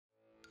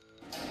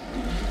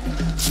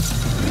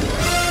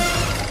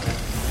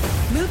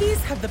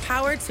Movies have the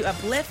power to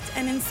uplift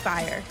and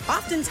inspire.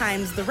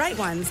 Oftentimes, the right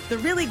ones, the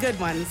really good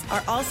ones,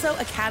 are also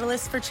a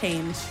catalyst for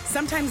change.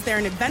 Sometimes they're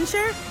an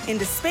adventure,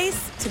 into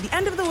space, to the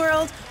end of the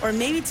world, or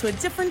maybe to a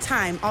different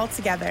time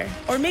altogether.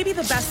 Or maybe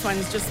the best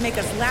ones just make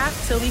us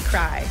laugh till we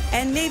cry,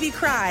 and maybe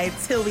cry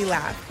till we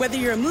laugh. Whether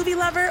you're a movie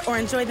lover or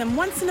enjoy them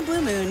once in a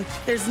blue moon,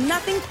 there's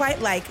nothing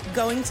quite like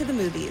going to the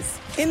movies.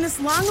 In this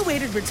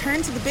long-awaited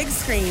return to the big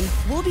screen,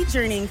 we'll be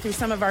journeying through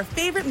some of our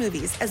favorite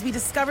movies as we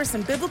discover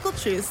some biblical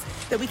truths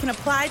that we can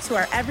apply to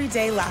our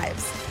everyday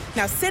lives.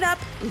 Now sit up,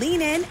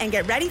 lean in, and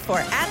get ready for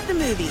At the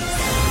Movies.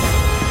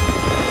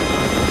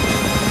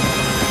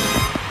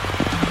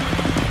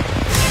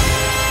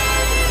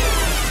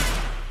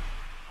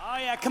 Oh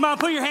yeah, come on,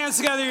 put your hands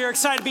together. You're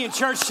excited to be in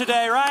church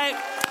today, right?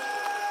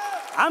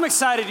 I'm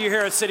excited you're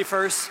here at City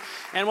First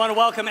and want to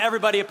welcome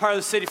everybody a part of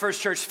the City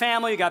First Church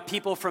family. You got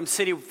people from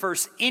City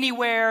First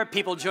Anywhere,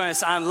 people join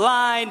us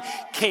online,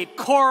 Cape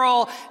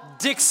Coral,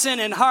 Dixon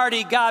and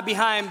Hardy, God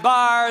Behind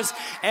Bars,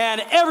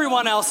 and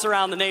everyone else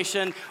around the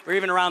nation or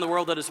even around the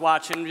world that is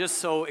watching. I'm just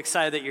so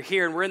excited that you're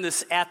here. And we're in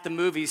this At the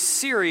Movies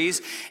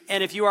series.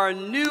 And if you are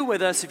new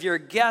with us, if you're a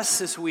guest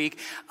this week,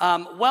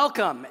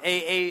 welcome,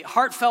 a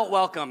heartfelt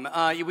welcome.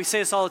 We say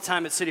this all the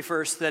time at City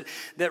First, that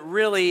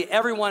really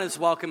everyone is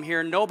welcome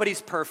here.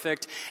 Nobody's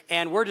perfect.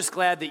 And we're just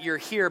glad that you're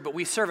here. But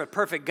we serve a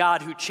perfect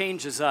God who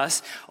changes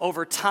us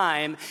over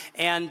time.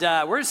 And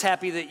we're just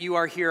happy that you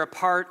are here, a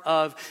part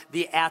of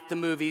the At the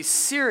Movies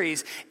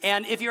series.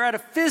 And if you're at a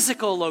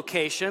physical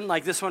location,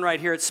 like this one right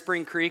here at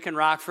Spring Creek in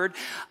Rockford,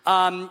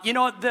 you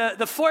know,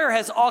 the foyer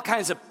has all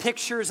kinds of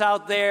pictures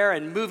out there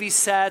and movie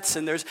sets,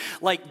 and there's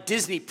like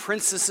Disney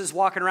princesses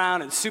walking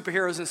around and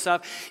superheroes and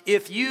stuff.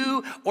 If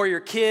you or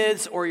your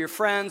kids or your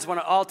friends want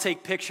to all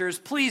take pictures,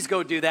 please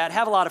go do that.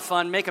 Have a lot of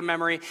fun, make a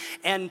memory,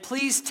 and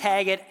please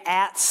tag it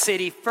at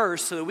City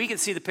First so that we can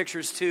see the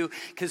pictures too,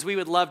 because we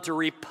would love to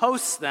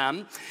repost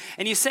them.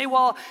 And you say,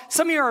 well,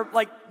 some of you are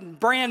like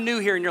brand new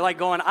here and you're like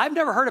going, I've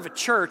never heard of a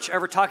church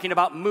ever talking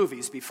about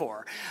movies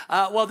before.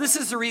 Well, this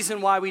is the reason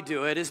why we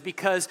do it, is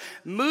because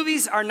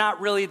movies are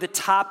not really the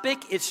topic.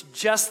 It's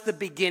just the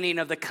beginning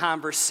of the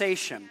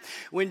conversation.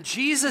 When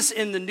Jesus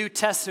in the New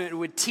Testament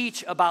would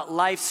teach about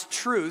life's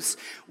truths,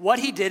 what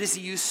he did is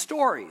he used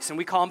stories, and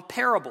we call them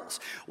parables.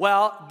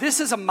 Well,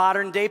 this is a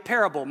modern day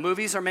parable.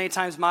 Movies are many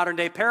times modern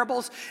day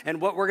parables, and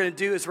what we're going to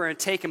do is we're going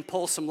to take and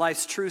pull some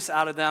life's truths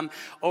out of them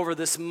over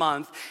this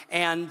month,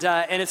 and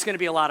it's going to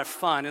be a lot of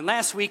fun. And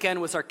last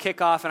weekend was our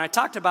kickoff, and I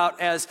talked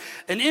about as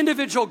an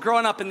individual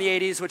growing up in the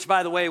 80s, which,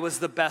 by the way, was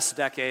the best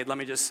decade, let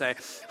me just say,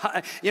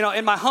 you know,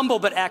 in my humble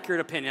but accurate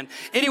opinion.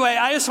 Anyway,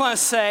 I just want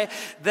to say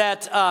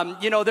that,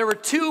 you know, there were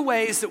two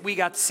ways that we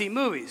got to see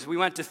movies. We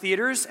went to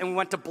theaters and we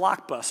went to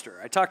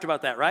Blockbuster. I talked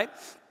about that, right?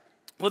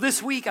 Well,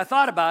 this week I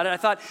thought about it. I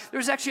thought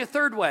there's actually a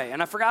third way,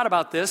 and I forgot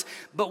about this,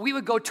 but we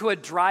would go to a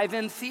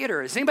drive-in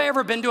theater. Has anybody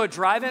ever been to a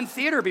drive-in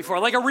theater before?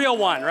 Like a real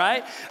one,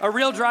 right? A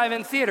real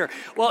drive-in theater.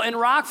 Well, in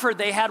Rockford,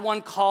 they had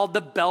one called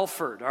the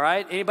Belford, all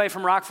right? Anybody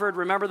from Rockford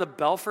remember the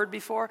Belford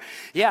before?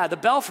 Yeah, the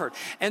Belford.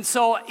 And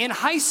so in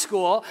high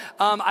school,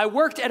 I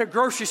worked at a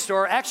grocery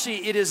store.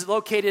 Actually, it is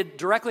located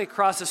directly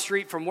across the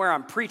street from where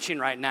I'm preaching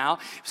right now.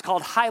 It's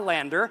called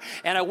Highlander,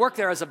 and I worked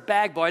there as a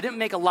bag boy. I didn't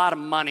make a lot of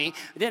money.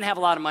 I didn't have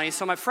a lot of money,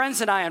 so my friends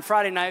and I on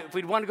Friday night, if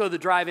we'd want to go to the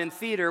drive-in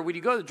theater, when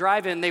you go to the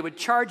drive-in, they would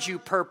charge you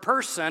per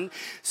person.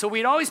 So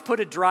we'd always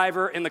put a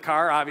driver in the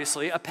car,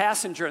 obviously, a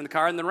passenger in the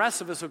car, and the rest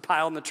of us would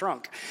pile in the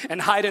trunk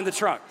and hide in the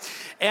trunk.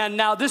 And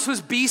now this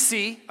was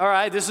BC, all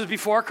right, this was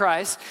before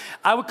Christ.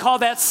 I would call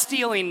that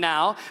stealing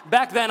now.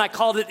 Back then, I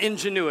called it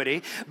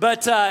ingenuity.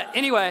 But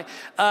anyway,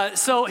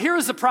 so here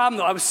was the problem,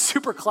 though. I was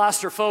super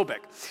claustrophobic.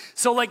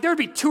 So like there'd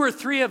be 2 or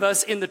 3 of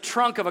us in the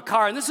trunk of a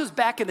car, and this was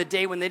back in the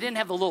day when they didn't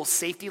have the little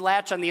safety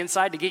latch on the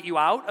inside to get you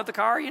out of the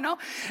car, you know?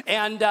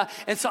 And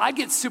so I'd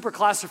get super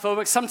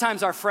claustrophobic.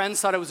 Sometimes our friends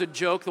thought it was a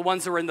joke, the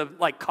ones that were in the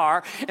like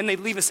car, and they'd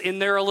leave us in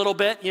there a little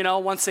bit, you know,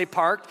 once they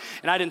parked,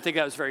 and I didn't think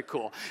that was very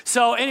cool.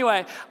 So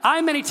anyway,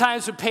 I many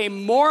times would pay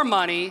more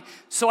money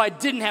so I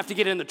didn't have to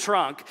get in the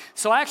trunk.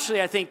 So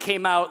actually, I think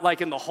came out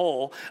like in the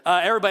hole.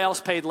 Everybody else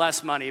paid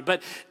less money.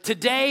 But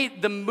today,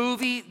 the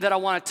movie that I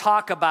want to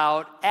talk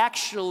about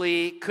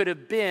actually could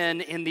have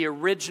been in the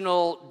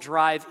original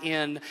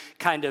drive-in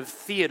kind of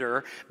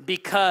theater,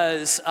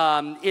 because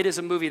it is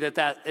a movie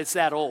it's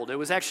that old. It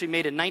was actually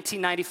made in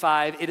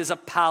 1995. It is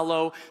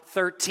Apollo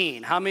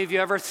 13. How many of you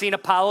ever seen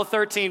Apollo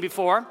 13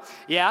 before?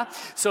 Yeah?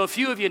 So a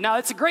few of you. Now,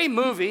 it's a great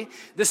movie.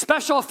 The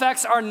special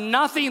effects are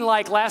nothing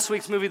like last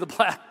week's movie, The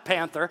Black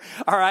Panther,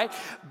 all right?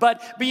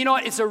 But you know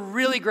what? It's a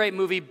really great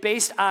movie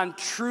based on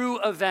true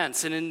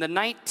events. And in the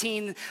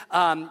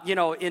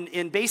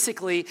in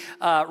basically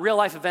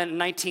real-life event in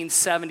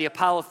 1970,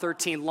 Apollo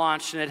 13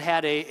 launched, and it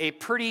had a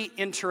pretty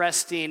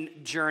interesting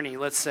journey,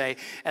 let's say,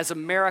 as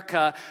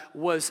America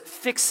was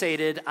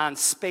fixated on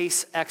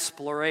space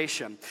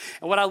exploration.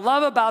 And what I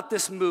love about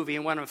this movie,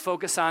 and what I'm going to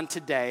focus on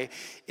today,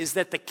 is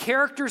that the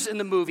characters in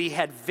the movie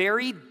had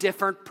very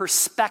different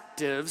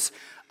perspectives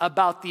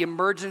about the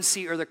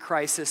emergency or the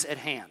crisis at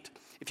hand.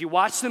 If you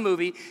watch the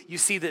movie, you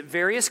see that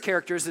various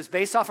characters, that's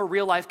based off of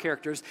real life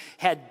characters,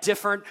 had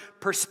different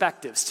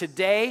perspectives.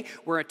 Today,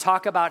 we're going to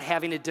talk about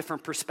having a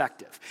different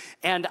perspective.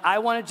 And I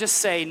want to just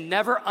say,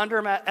 never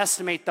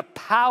underestimate the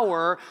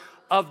power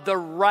of the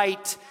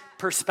right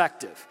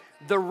perspective.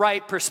 The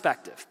right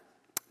perspective.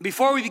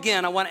 Before we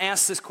begin, I want to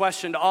ask this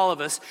question to all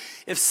of us.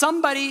 If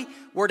somebody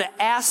were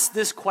to ask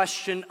this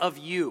question of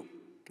you,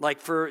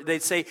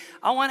 they'd say,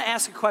 I want to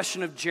ask a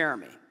question of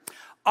Jeremy.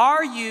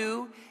 Are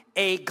you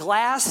a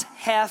glass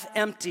half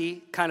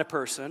empty kind of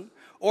person,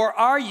 or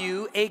are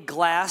you a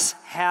glass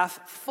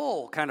half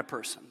full kind of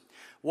person?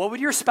 What would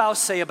your spouse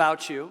say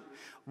about you?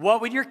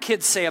 What would your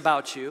kids say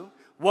about you?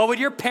 What would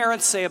your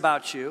parents say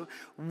about you?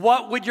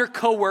 What would your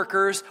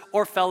coworkers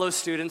or fellow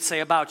students say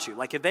about you?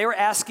 Like if they were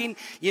asking,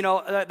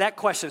 that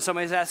question,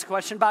 somebody's asked a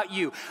question about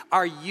you.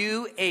 Are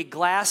you a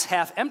glass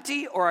half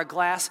empty or a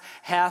glass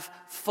half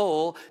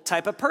full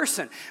type of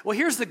person? Well,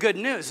 here's the good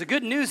news. The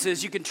good news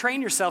is you can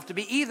train yourself to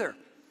be either.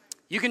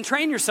 You can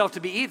train yourself to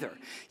be either.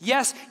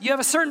 Yes, you have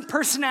a certain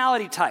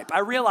personality type. I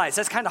realize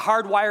that's kind of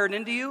hardwired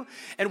into you.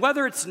 And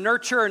whether it's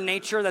nurture or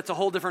nature, that's a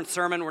whole different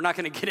sermon we're not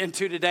going to get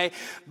into today.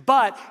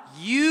 But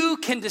you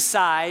can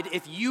decide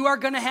if you are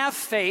going to have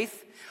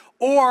faith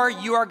or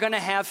you are going to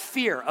have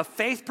fear. A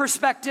faith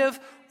perspective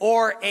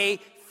or a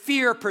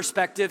fear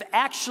perspective.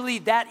 Actually,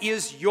 that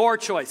is your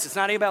choice. It's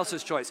not anybody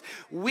else's choice.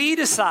 We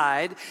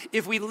decide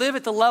if we live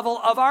at the level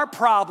of our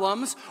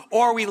problems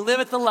or we live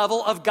at the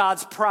level of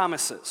God's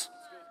promises.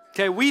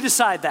 Okay, we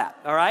decide that,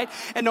 all right?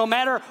 And no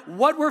matter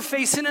what we're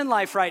facing in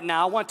life right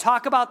now, I want to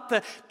talk about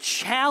the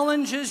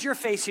challenges you're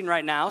facing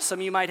right now. Some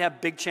of you might have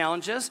big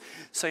challenges.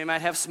 Some of you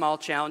might have small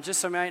challenges.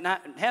 Some might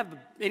not have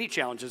any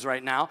challenges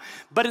right now.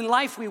 But in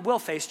life, we will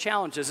face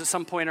challenges at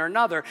some point or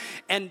another.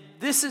 And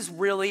this is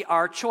really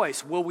our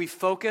choice. Will we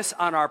focus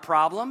on our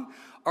problem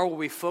or will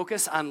we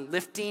focus on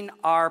lifting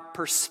our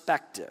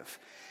perspective?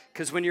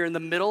 Because when you're in the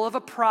middle of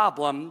a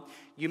problem,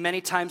 you many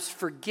times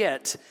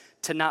forget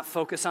to not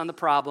focus on the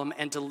problem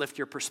and to lift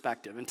your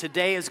perspective. And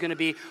today is going to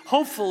be,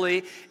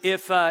 hopefully,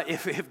 if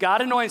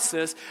God anoints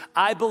this,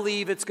 I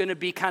believe it's going to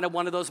be kind of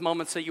one of those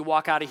moments that you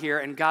walk out of here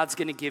and God's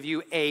going to give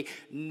you a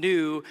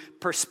new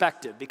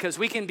perspective. Because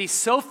we can be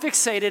so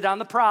fixated on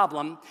the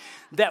problem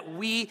that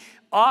we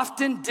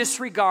often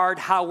disregard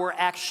how we're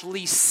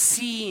actually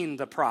seeing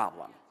the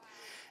problem.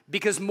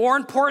 Because more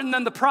important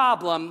than the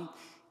problem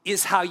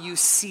is how you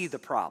see the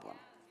problem.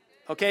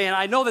 Okay, and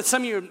I know that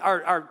some of you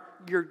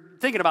you're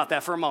thinking about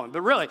that for a moment,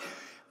 but really,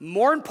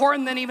 more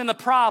important than even the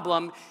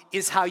problem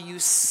is how you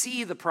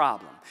see the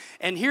problem.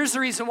 And here's the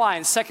reason why.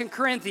 In 2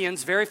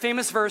 Corinthians, very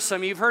famous verse,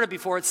 some of you have heard it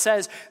before, it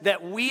says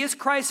that we as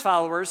Christ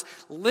followers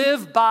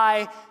live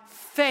by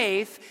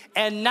faith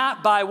and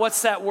not by,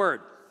 what's that word?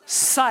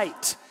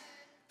 Sight.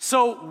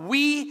 So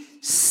we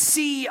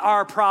see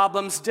our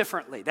problems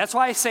differently. That's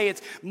why I say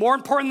it's more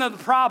important than the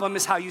problem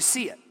is how you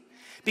see it.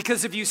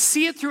 Because if you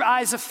see it through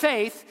eyes of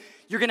faith,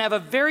 you're going to have a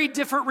very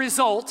different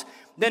result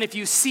than if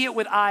you see it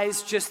with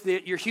eyes, just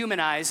your human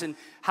eyes, and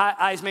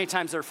eyes many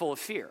times are full of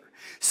fear.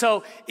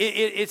 So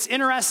it's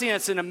interesting.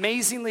 It's an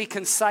amazingly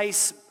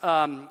concise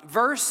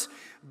verse,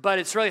 but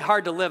it's really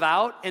hard to live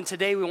out. And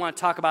today we want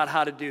to talk about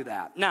how to do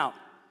that. Now,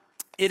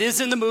 it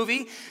is in the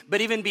movie,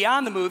 but even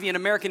beyond the movie, in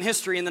American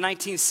history in the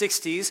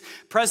 1960s,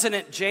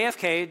 President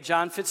JFK,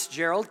 John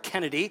Fitzgerald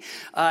Kennedy,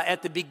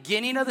 at the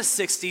beginning of the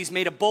 60s,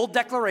 made a bold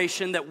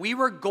declaration that we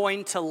were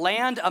going to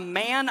land a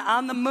man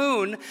on the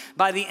moon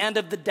by the end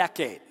of the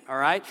decade, all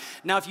right?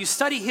 Now, if you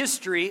study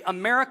history,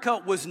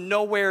 America was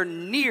nowhere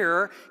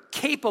near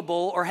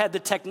capable or had the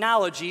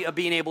technology of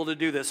being able to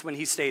do this when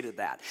he stated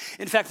that.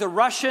 In fact, the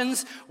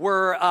Russians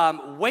were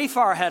way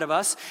far ahead of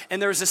us,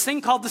 and there was this thing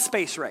called the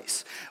space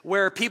race,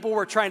 where people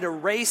were trying to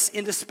race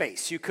into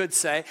space, you could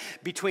say,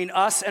 between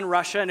us and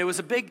Russia, and it was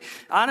a big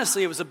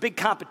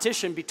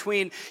competition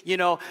between,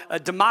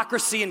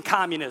 democracy and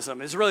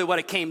communism is really what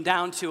it came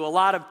down to. A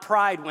lot of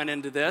pride went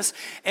into this,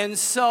 and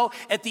so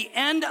at the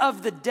end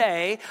of the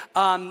day,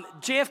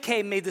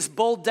 JFK made this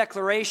bold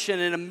declaration,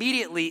 and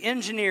immediately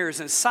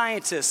engineers and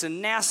scientists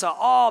and NASA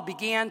all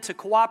began to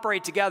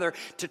cooperate together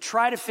to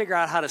try to figure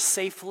out how to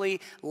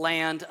safely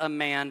land a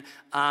man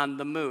on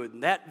the moon.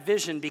 That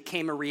vision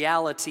became a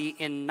reality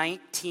in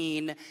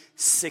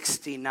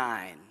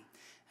 1969.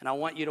 And I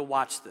want you to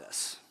watch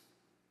this.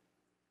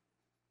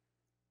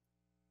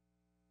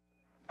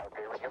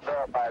 Okay, will you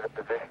verify the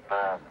position,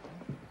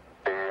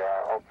 the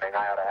opening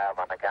I ought to have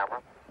on the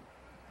camera?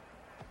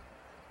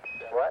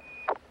 What?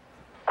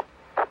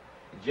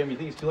 Jim, you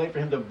think it's too late for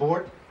him to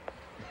board?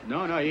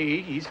 No,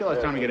 he still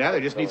has time to get out of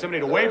there. Just need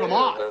somebody to wave him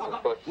off.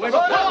 Wave him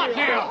off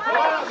now!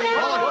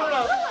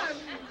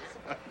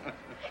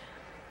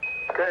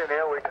 Okay,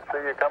 Neil, we can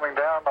see you coming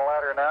down the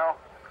ladder now.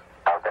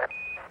 Okay.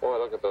 Boy,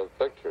 look at those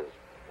pictures.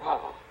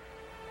 Wow.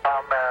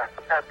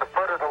 At the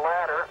foot of the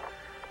ladder,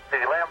 the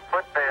lamp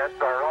footbeds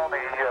are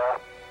only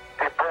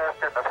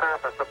depressed in the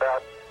surface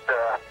about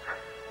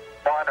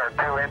 1 or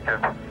 2 inches.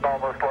 It's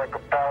almost like a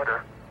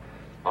powder.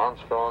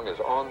 Armstrong is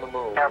on the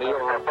moon. Yeah,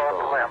 Neil that's off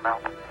the lamp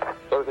Armstrong, now.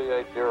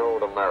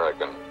 38-year-old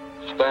American,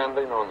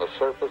 standing on the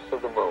surface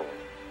of the moon.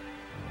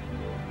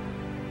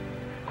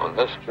 On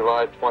this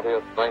July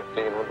 20th,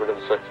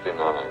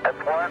 1969.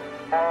 That's one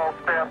small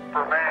step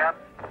for man,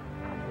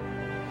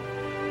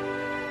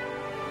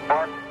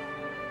 one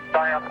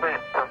giant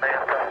leap for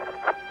mankind.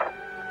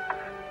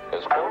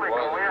 His quote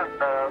was,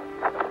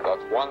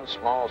 that's one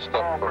small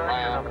step for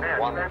man,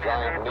 one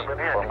giant leap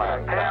for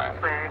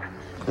mankind.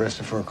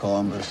 Christopher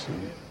Columbus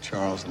and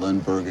Charles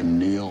Lindbergh and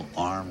Neil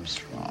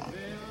Armstrong.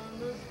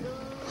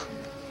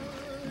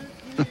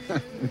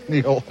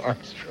 Neil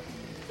Armstrong.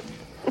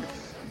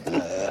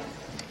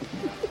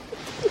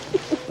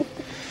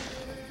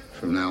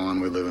 From now on,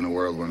 we live in a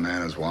world where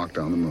man has walked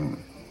on the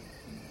moon.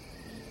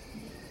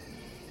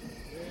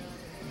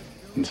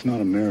 It's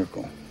not a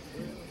miracle.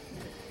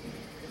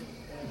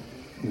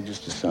 We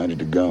just decided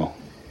to go.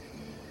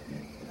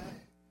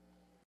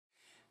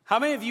 How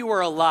many of you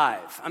were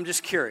alive? I'm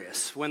just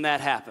curious when that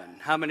happened.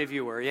 How many of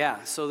you were?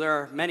 Yeah, so there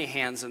are many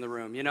hands in the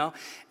room, you know?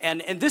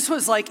 And this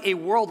was like a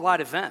worldwide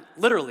event,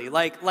 literally.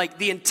 Like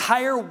the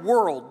entire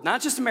world,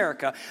 not just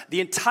America, the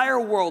entire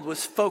world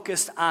was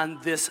focused on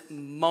this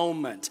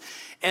moment.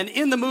 And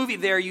in the movie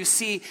there, you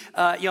see,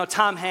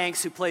 Tom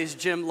Hanks, who plays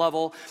Jim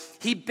Lovell.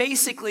 He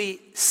basically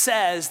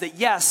says that,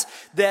 yes,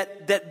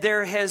 that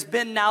there has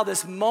been now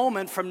this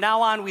moment. From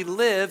now on, we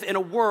live in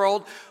a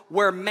world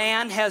where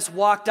man has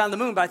walked on the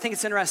moon. But I think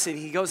it's interesting.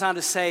 He goes on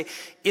to say,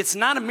 it's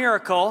not a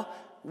miracle.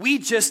 We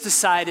just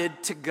decided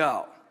to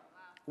go.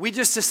 We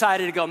just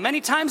decided to go.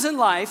 Many times in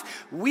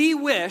life, we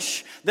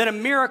wish that a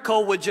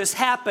miracle would just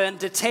happen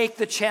to take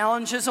the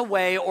challenges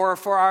away or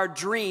for our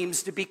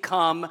dreams to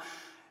become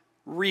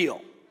real.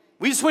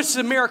 We just wish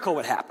a miracle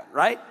would happen,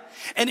 right?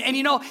 And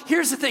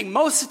here's the thing.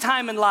 Most of the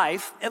time in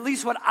life, at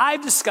least what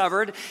I've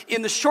discovered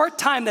in the short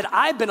time that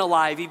I've been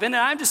alive even,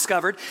 and I've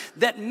discovered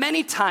that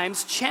many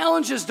times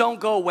challenges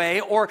don't go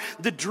away, or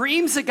the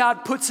dreams that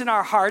God puts in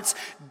our hearts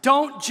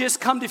don't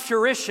just come to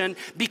fruition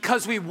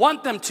because we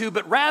want them to,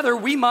 but rather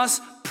we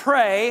must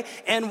pray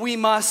and we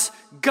must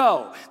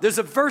go. There's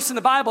a verse in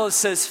the Bible that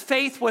says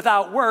faith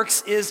without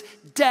works is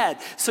dead.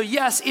 So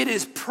yes, it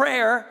is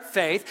prayer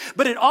faith,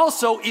 but it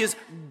also is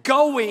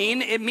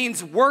going. It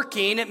means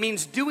working. It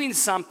means doing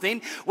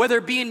something, whether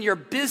it be in your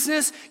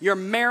business, your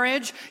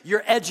marriage,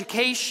 your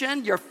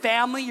education, your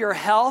family, your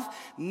health.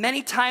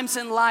 Many times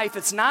in life,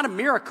 it's not a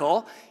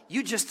miracle.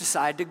 You just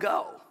decide to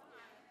go.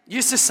 You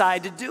just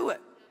decide to do it.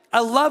 I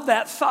love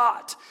that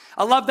thought.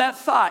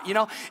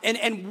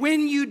 And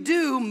when you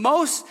do,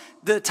 most of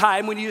the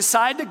time, when you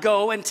decide to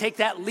go and take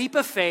that leap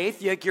of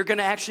faith, you're going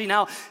to actually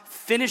now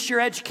finish your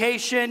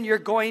education. You're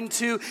going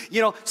to,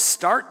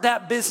 start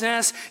that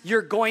business.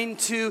 You're going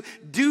to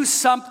do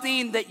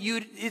something that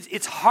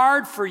it's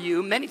hard for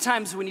you. Many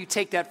times when you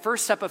take that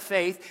first step of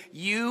faith,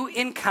 you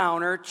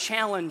encounter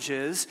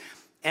challenges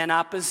and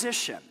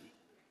opposition.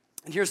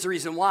 And here's the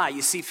reason why.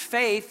 You see,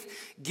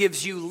 faith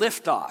gives you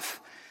liftoff.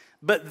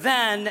 But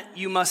then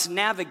you must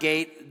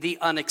navigate the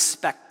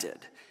unexpected.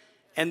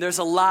 And there's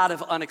a lot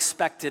of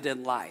unexpected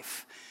in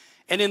life.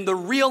 And in the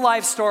real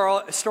life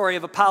story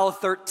of Apollo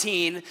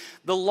 13,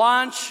 the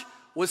launch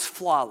was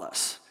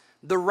flawless.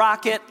 The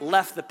rocket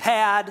left the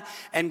pad,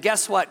 and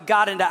guess what?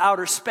 Got into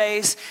outer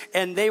space,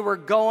 and they were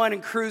going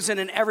and cruising,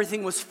 and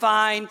everything was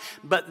fine.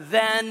 But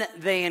then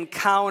they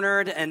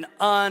encountered an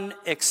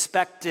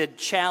unexpected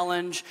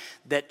challenge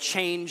that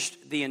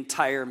changed the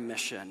entire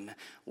mission.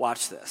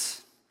 Watch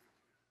this.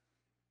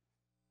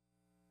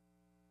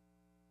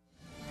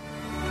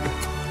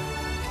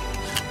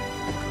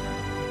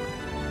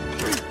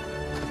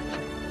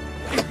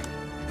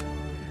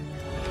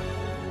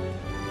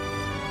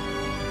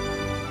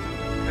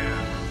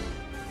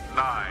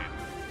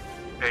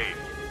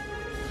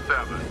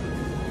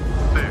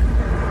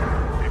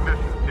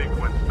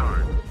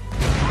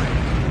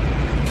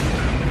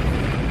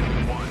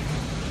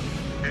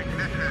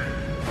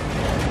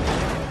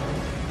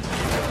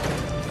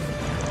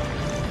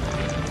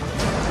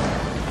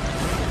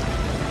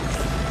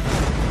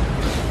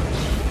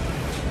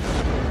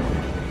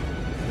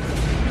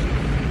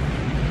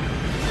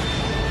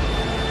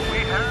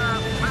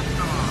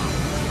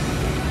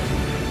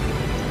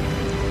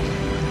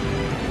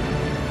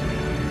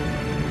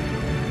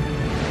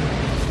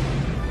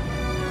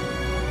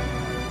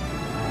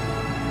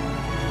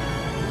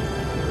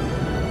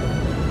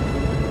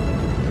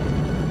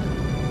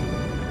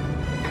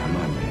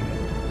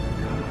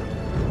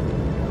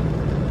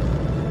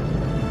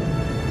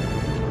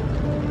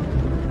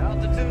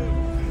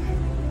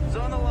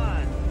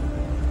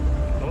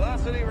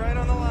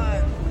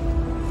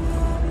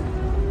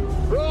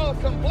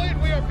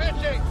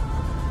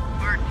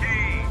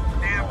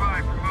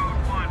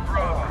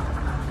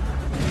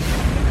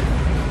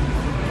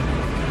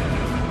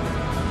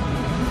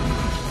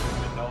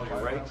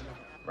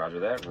 Roger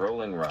that.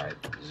 Rolling right.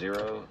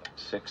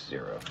 060.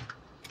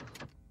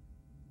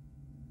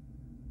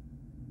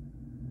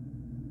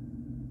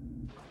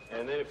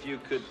 And then if you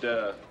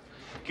could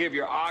give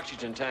your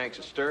oxygen tanks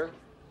a stir.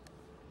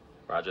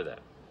 Roger that.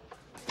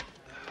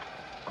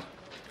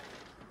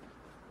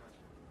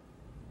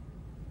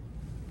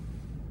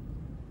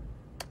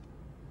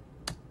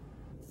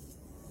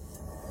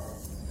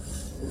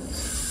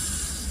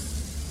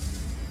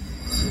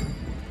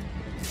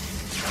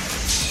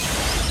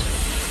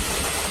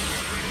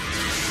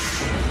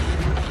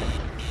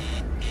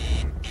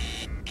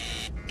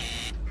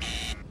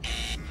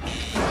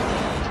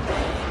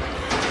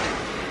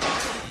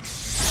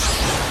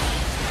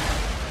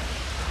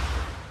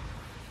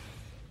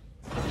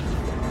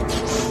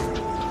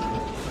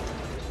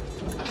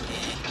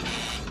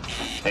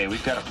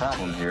 we've got a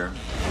problem here.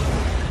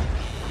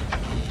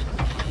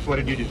 What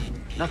did you do?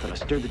 Nothing. I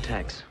stirred the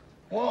tanks.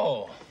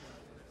 Whoa.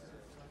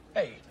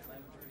 Hey.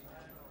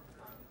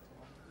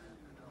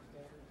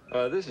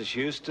 This is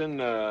Houston.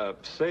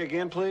 Say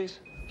again, please.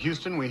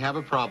 Houston, we have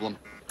a problem.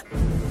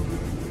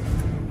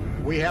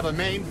 We have a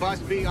main bus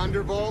B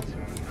undervolt.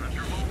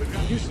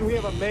 Houston, we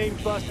have a main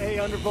bus A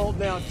undervolt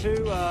now,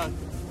 too.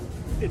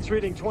 It's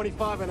reading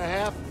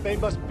 25.5. Main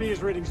bus B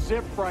is reading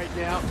zip right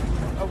now.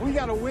 We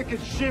got a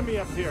wicked shimmy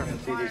up here.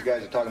 See, these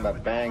guys are talking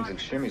about bangs and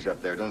shimmies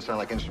up there. Doesn't sound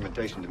like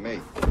instrumentation to me.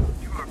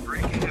 You are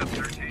breaking up,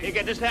 13. Hey,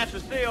 get this hatch to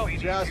steel.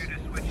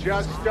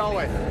 Just stow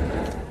it.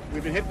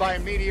 We've been hit by a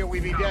meteor.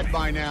 We'd be dead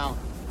by now.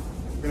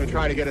 We're gonna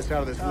try to get us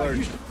out of this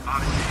lurch.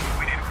 Odyssey,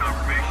 we need a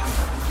confirmation.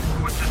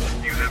 What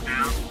systems do you have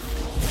down?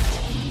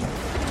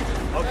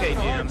 Okay,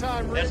 Jim.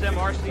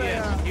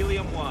 SMRCS,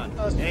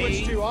 Helium-1.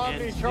 Switch to A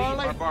Omni, and C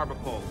Charlie. are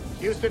Barbapole.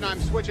 Houston,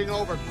 I'm switching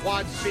over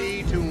Quad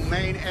C to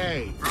Main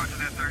A. Roger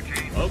that,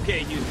 13. Okay,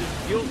 Houston.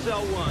 Fuel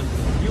cell 1,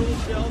 fuel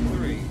cell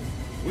 3.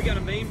 We got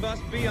a main bus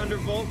B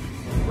undervolt,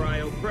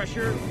 cryo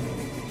pressure,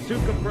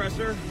 suit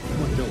compressor.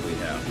 What don't we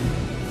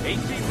have?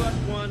 AC bus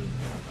 1,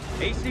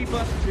 AC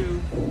bus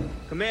 2,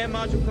 command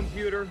module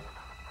computer.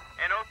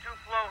 And O2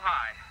 flow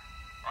high.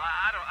 Well,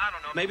 I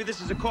don't know. Maybe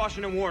this is a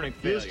caution and warning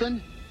failure.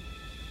 Houston,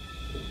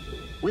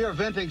 we are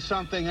venting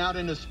something out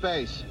into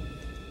space.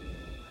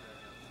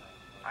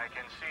 I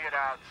can see it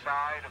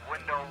outside of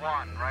window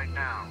 1 right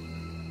now.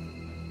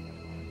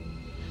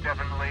 It's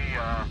definitely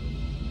a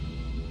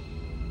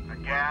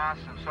gas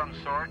of some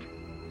sort.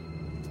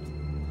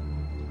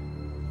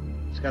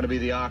 It's got to be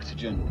the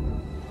oxygen.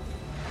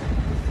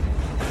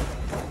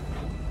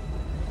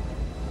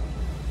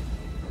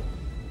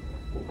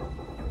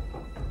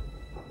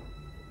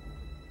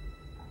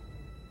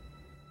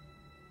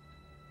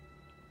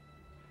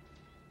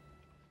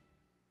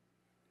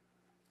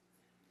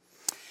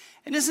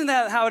 And isn't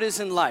that how it is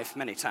in life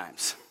many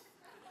times?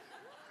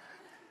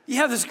 You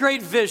have this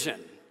great vision.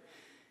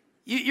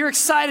 You're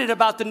excited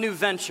about the new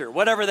venture,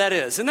 whatever that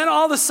is. And then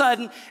all of a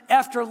sudden,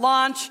 after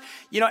launch,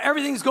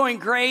 everything's going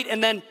great.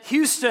 And then,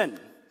 Houston,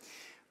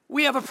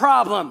 we have a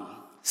problem.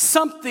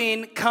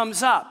 Something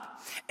comes up.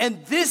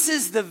 And this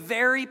is the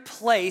very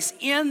place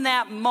in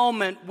that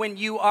moment when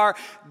you are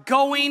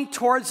going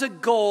towards a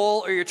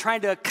goal or you're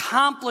trying to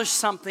accomplish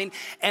something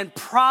and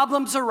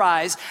problems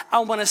arise. I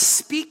want to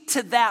speak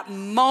to that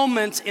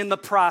moment in the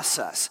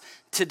process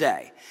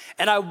today.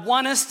 And I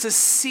want us to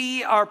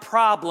see our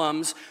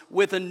problems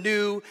with a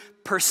new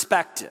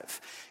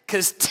perspective.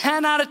 Because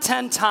 10 out of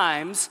 10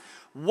 times,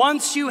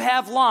 once you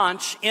have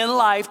launch in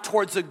life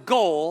towards a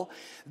goal,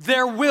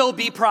 there will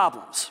be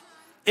problems.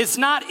 It's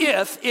not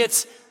if,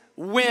 it's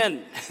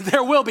when.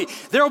 There will be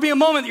a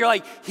moment that you're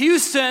like,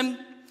 Houston,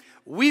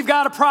 we've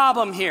got a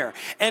problem here.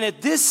 And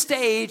at this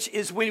stage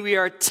is when we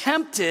are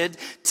tempted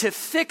to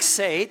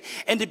fixate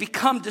and to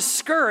become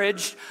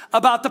discouraged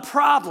about the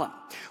problem.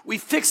 We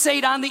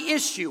fixate on the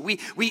issue.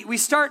 We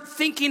start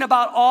thinking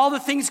about all the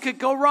things that could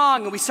go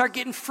wrong, and we start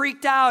getting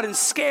freaked out and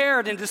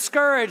scared and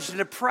discouraged and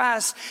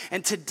depressed.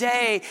 And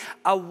today,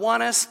 I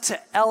want us to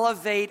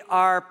elevate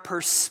our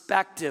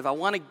perspective. I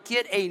want to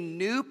get a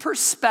new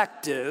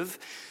perspective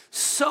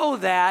so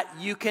that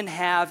you can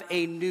have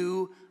a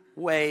new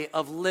way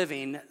of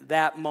living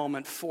that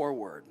moment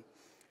forward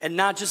and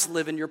not just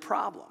live in your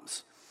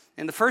problems.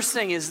 And the first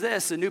thing is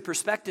this, a new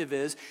perspective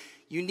is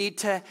you need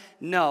to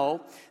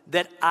know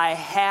that I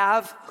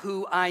have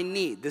who I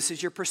need. This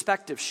is your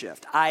perspective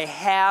shift. I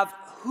have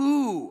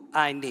who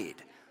I need.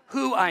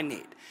 Who I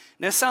need.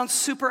 Now, it sounds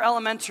super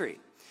elementary.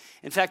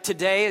 In fact,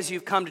 today, as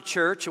you've come to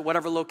church or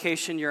whatever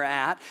location you're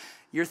at,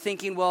 you're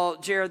thinking, well,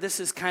 Jared, this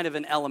is kind of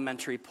an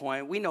elementary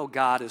point. We know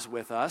God is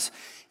with us.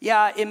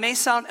 Yeah, it may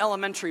sound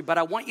elementary, but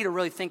I want you to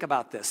really think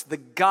about this. The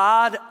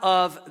God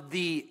of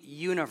the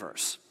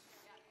universe,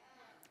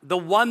 the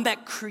one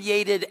that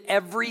created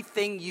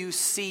everything you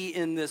see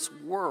in this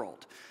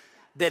world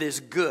that is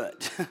good,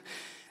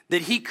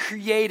 that he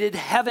created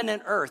heaven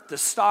and earth, the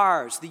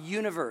stars, the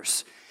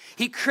universe.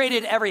 He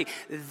created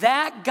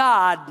that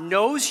God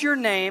knows your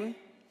name.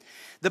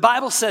 The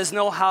Bible says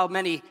know how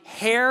many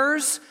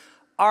hairs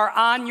are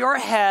on your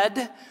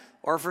head,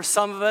 or for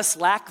some of us,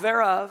 lack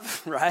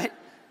thereof, right?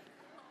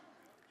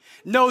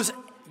 Knows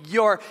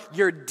your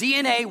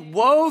DNA,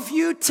 wove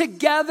you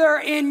together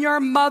in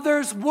your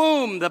mother's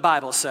womb, the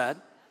Bible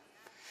said.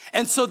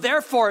 And so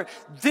therefore,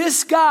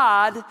 this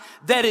God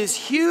that is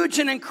huge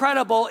and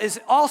incredible is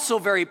also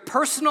very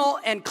personal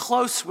and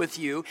close with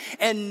you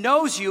and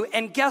knows you.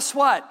 And guess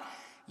what?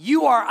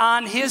 You are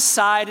on his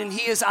side and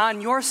he is on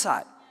your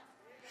side.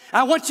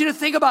 I want you to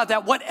think about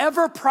that.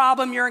 Whatever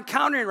problem you're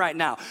encountering right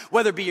now,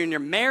 whether it be in your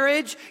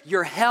marriage,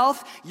 your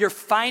health, your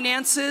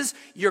finances,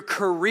 your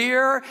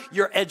career,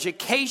 your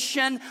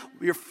education,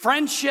 your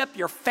friendship,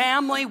 your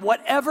family,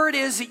 whatever it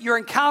is that you're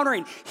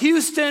encountering,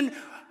 Houston,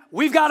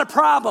 we've got a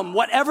problem.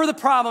 Whatever the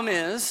problem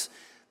is,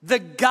 the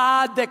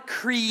God that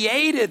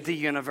created the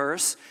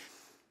universe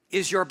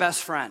is your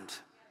best friend.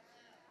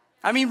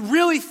 I mean,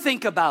 really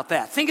think about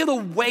that. Think of the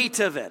weight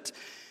of it.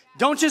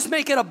 Don't just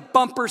make it a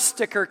bumper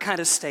sticker kind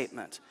of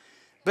statement,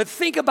 but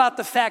think about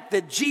the fact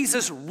that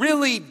Jesus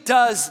really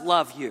does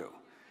love you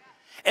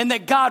and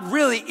that God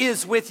really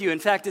is with you. In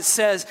fact, it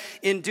says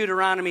in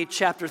Deuteronomy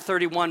chapter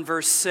 31,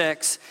 verse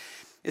 6,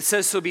 it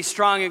says, so be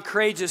strong and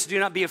courageous, do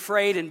not be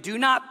afraid, and do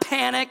not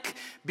panic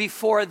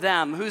before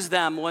them. Who's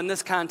them? Well, in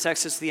this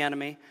context, it's the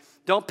enemy.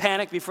 Don't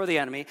panic before the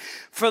enemy.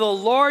 For the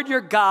Lord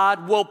your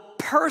God will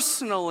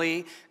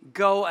personally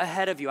go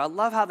ahead of you. I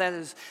love how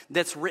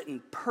that's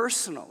written,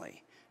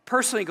 personally.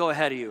 Personally go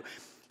ahead of you.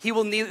 He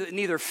will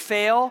neither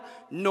fail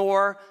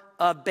nor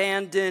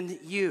abandon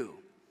you.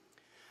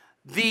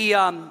 The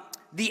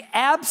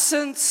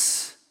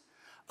absence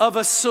of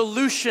a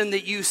solution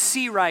that you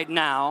see right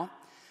now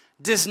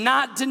does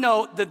not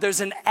denote that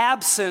there's an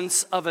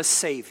absence of a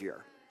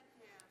Savior.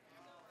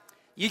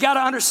 You got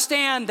to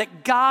understand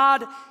that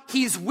God,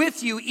 He's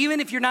with you even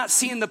if you're not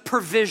seeing the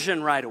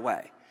provision right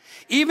away.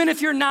 Even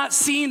if you're not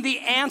seeing the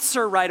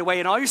answer right away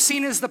and all you're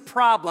seeing is the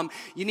problem,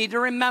 you need to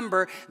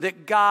remember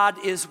that God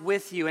is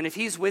with you. And if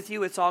He's with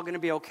you, it's all going to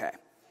be okay.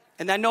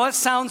 And I know it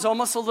sounds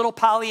almost a little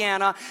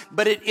Pollyanna,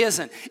 but it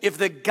isn't. If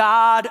the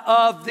God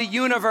of the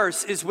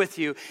universe is with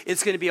you,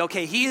 it's going to be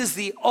okay. He is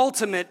the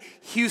ultimate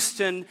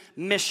Houston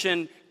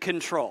mission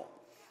control.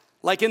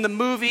 Like in the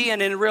movie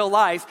and in real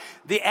life,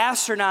 the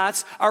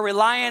astronauts are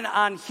relying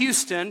on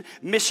Houston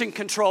mission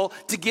control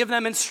to give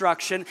them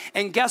instruction.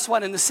 And guess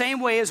what? In the same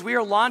way as we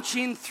are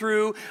launching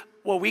through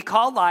what we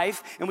call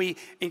life and we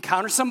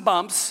encounter some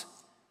bumps,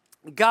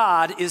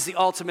 God is the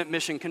ultimate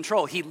mission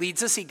control. He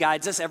leads us, He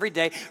guides us every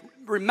day.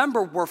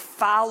 Remember, we're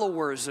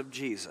followers of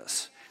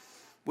Jesus,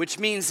 which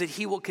means that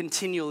He will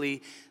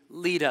continually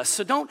lead us.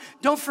 So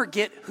don't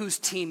forget whose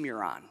team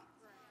you're on.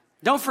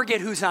 Don't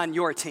forget who's on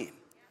your team.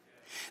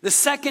 The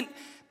second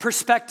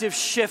perspective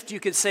shift you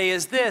could say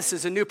is this,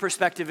 is a new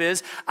perspective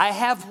is, I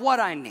have what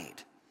I need.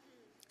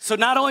 So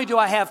not only do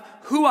I have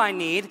who I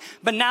need,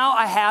 but now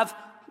I have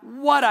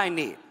what I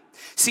need.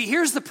 See,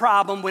 here's the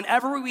problem.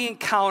 Whenever we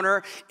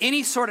encounter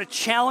any sort of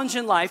challenge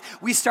in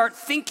life, we start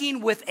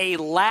thinking with a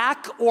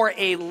lack or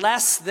a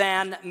less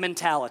than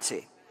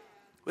mentality.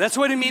 That's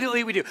what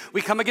immediately we do.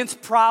 We come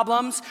against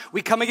problems,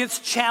 we come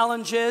against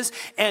challenges,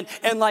 and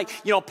like,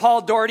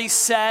 Paul Daugherty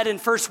said in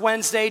First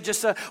Wednesday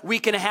just a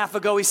week and a half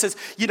ago, he says,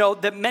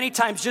 that many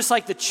times, just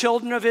like the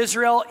children of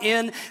Israel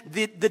in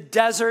the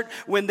desert,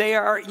 when they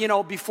are,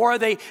 before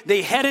they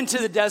head into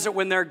the desert,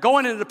 when they're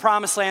going into the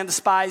promised land, the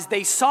spies,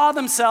 they saw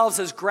themselves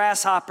as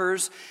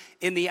grasshoppers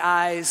in the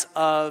eyes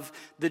of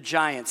the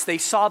giants. They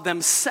saw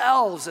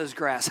themselves as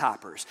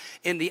grasshoppers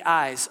in the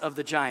eyes of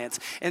the giants.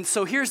 And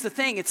so here's the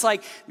thing. It's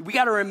like we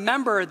got to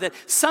remember that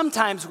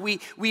sometimes we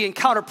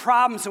encounter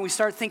problems and we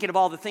start thinking of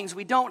all the things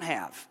we don't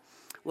have.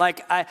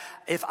 Like,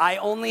 if I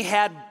only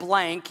had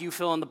blank, you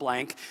fill in the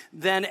blank,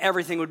 then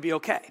everything would be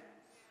okay.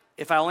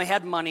 If I only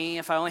had money,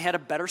 if I only had a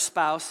better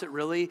spouse that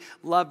really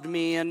loved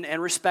me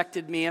and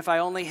respected me, if I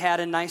only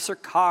had a nicer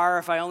car,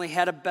 if I only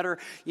had a better,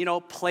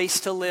 place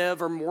to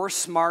live, or more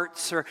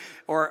smarts,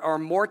 or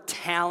more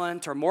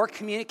talent, or more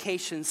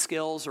communication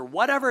skills, or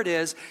whatever it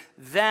is,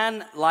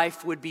 then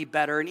life would be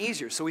better and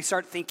easier. So we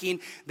start thinking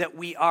that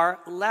we are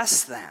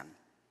less than.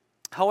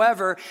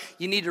 However,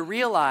 you need to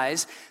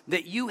realize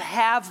that you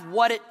have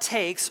what it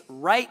takes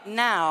right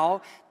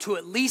now to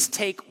at least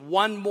take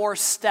one more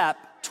step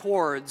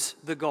towards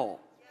the goal.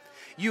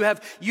 You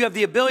have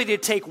the ability to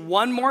take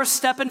one more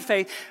step in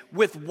faith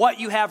with what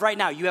you have right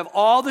now. You have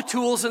all the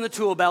tools in the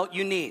tool belt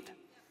you need.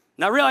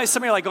 Now I realize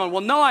some of you are like going,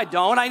 well, no, I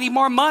don't. I need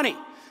more money.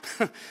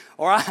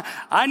 Or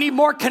I need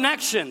more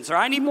connections, or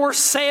I need more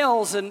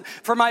sales and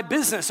for my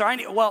business, or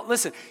well,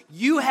 listen,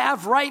 you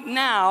have right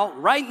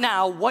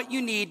now what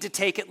you need to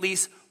take at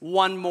least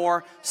one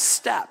more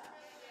step.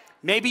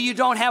 Maybe you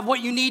don't have what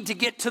you need to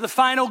get to the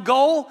final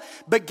goal,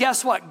 but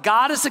guess what?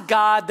 God is a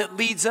God that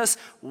leads us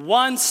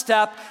one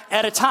step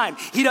at a time.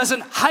 He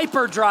doesn't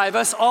hyperdrive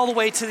us all the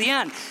way to the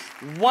end.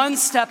 One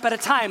step at a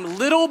time.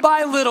 Little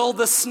by little,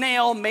 the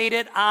snail made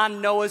it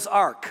on Noah's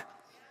Ark.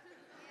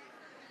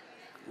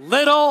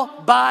 Little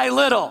by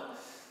little.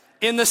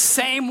 In the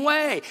same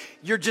way,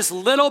 you're just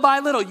little by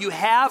little. You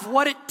have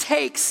what it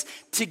takes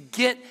to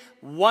get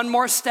one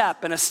more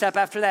step and a step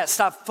after that.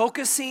 Stop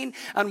focusing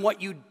on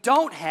what you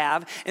don't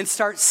have and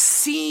start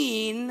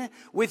seeing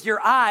with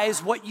your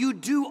eyes what you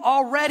do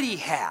already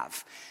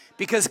have.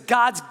 Because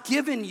God's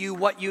given you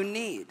what you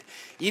need.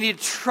 You need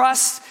to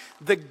trust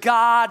the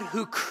God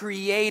who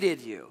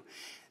created you.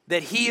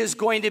 That He is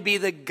going to be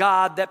the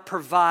God that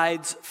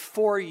provides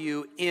for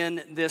you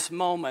in this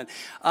moment.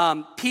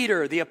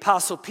 Peter, the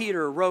Apostle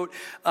Peter, wrote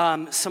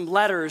some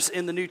letters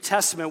in the New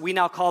Testament. We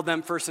now call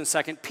them 1st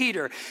and 2nd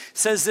Peter.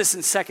 Says this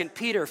in 2nd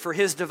Peter, for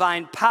His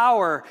divine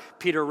power,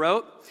 Peter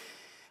wrote,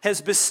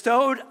 has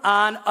bestowed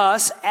on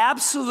us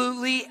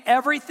absolutely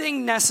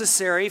everything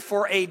necessary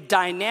for a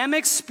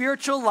dynamic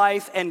spiritual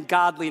life and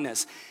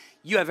godliness.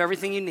 You have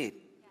everything you need.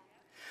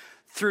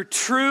 Through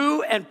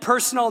true and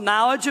personal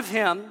knowledge of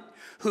Him,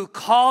 who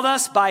called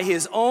us by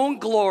His own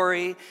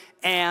glory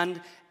and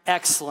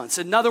excellence.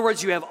 In other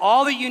words, you have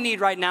all that you need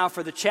right now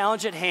for the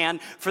challenge at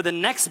hand, for the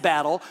next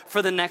battle,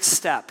 for the next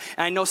step.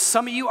 And I know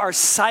some of you are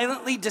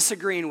silently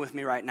disagreeing with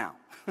me right now.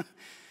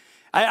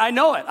 I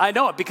know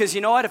it, because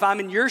you know what? If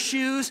I'm in your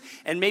shoes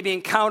and maybe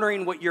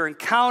encountering what you're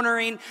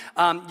encountering,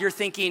 you're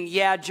thinking,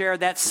 yeah, Jared,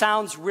 that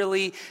sounds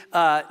really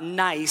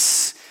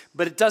nice,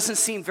 but it doesn't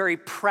seem very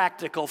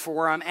practical for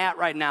where I'm at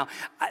right now.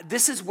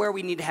 This is where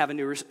we need to have a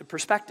new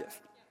perspective.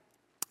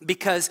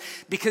 Because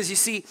you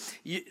see,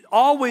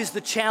 always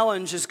the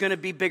challenge is going to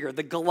be bigger.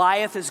 The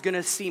Goliath is going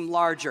to seem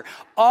larger.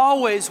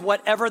 Always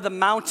whatever the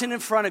mountain in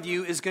front of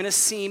you is going to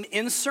seem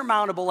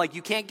insurmountable, like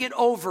you can't get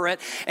over it.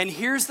 And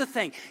here's the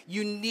thing.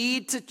 You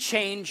need to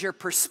change your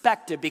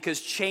perspective, because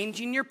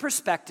changing your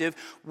perspective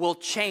will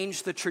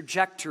change the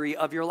trajectory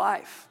of your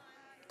life.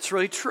 It's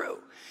really true.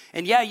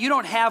 And yeah, you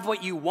don't have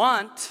what you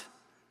want,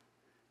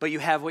 but you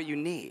have what you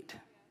need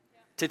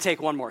to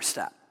take one more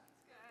step.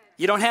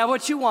 You don't have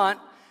what you want,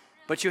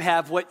 but you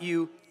have what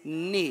you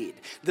need.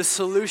 The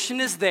solution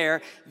is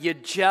there. You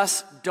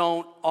just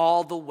don't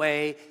all the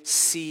way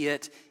see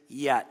it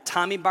yet.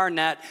 Tommy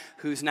Barnett,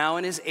 who's now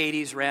in his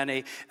 80s,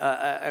 ran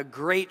a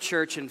great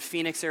church in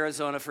Phoenix,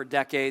 Arizona for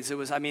decades. It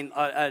was,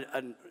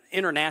 an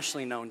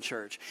internationally known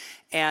church.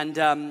 And,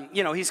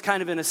 he's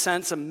kind of, in a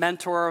sense, a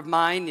mentor of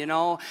mine,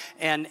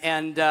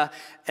 and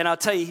I'll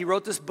tell you, he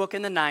wrote this book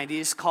in the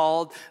 90s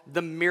called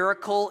The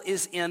Miracle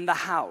is in the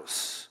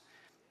House.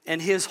 And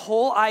his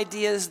whole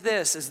idea is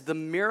this, is the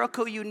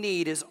miracle you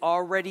need is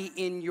already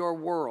in your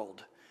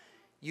world.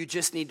 You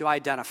just need to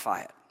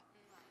identify it.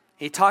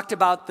 He talked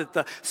about that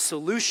the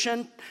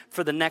solution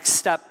for the next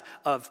step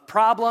of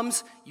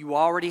problems, you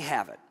already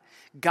have it.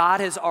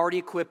 God has already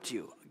equipped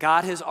you.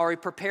 God has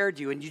already prepared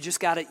you, and you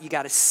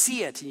gotta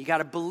see it, and you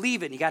gotta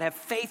believe it, and you gotta have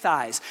faith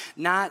eyes,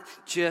 not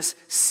just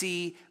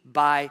see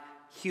by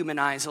human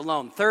eyes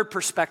alone. Third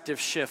perspective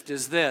shift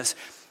is this: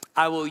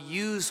 I will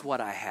use what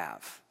I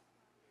have.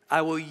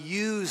 I will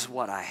use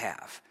what I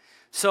have.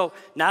 So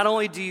not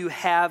only do you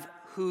have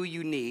who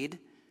you need,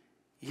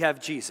 you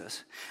have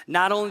Jesus.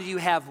 Not only do you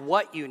have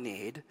what you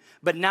need,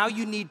 but now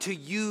you need to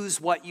use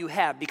what you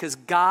have, because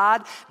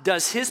God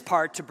does his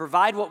part to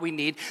provide what we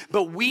need,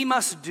 but we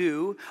must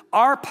do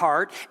our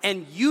part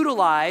and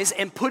utilize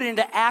and put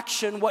into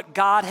action what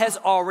God has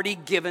already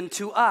given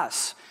to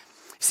us.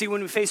 See,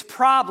 when we face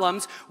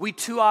problems, we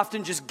too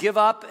often just give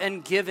up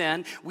and give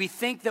in. We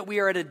think that we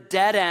are at a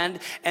dead end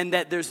and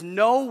that there's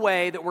no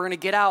way that we're going to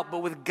get out. But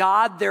with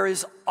God, there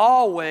is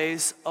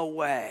always a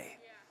way.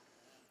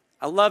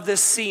 I love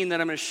this scene that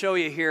I'm going to show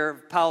you here,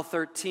 Apollo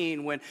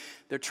 13, when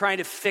they're trying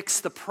to fix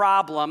the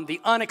problem, the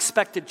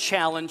unexpected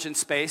challenge in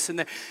space.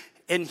 And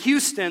in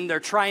Houston, they're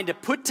trying to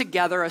put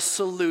together a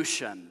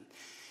solution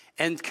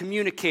and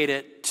communicate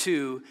it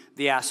to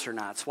the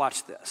astronauts.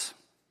 Watch this.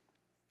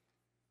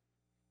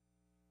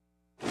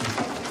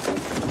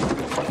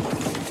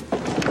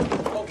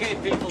 Okay,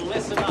 people,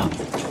 listen up.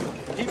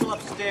 People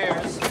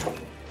upstairs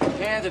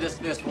handed us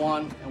this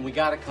one, and we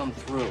gotta come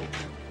through.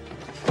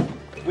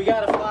 We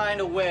gotta find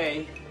a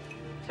way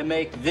to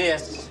make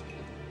this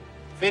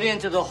fit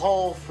into the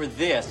hole for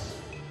this,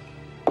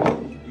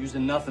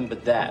 using nothing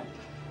but that.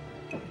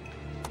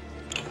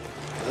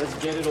 Let's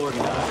get it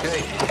organized.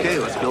 Okay,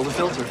 let's build a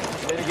filter.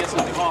 Better get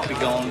some coffee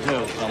going,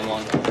 too,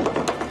 someone.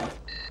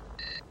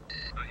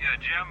 Yeah,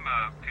 Jim,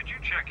 could you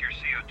check your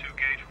CO2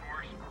 gauge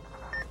for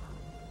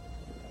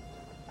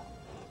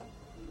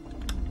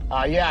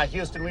us? Yeah,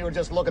 Houston, we were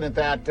just looking at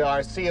that. Our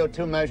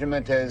CO2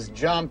 measurement has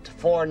jumped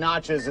 4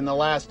 notches in the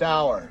last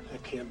hour.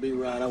 That can't be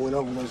right. I went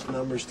over those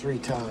numbers 3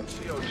 times.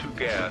 CO2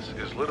 gas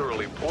is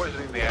literally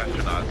poisoning the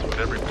astronauts with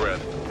every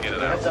breath in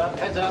and out.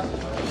 Heads up.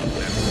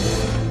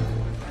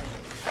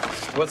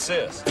 What's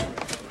this?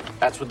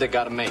 That's what they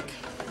gotta make.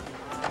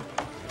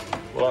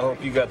 Well, I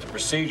hope you got the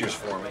procedures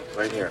for me.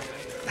 Right here.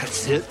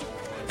 That's it?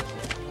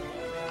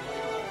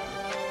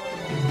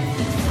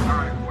 All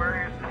right,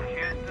 Aquarius and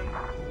Houston,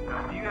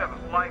 do you have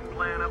a flight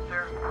plan up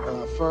there?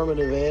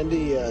 Affirmative,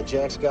 Andy.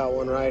 Jack's got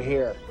one right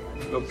here.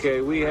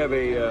 Okay, we have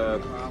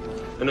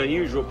an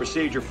unusual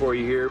procedure for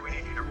you here. We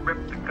need you to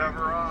rip the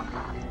cover off.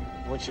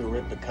 I want you to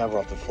rip the cover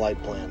off the flight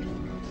plan.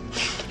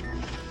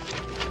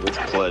 With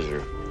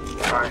pleasure.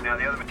 All right, now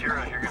the other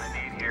materials you're going to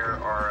need here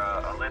are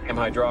a lithium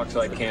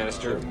hydroxide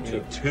canister. You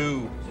need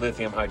 2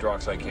 lithium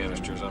hydroxide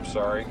canisters, I'm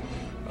sorry.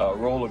 A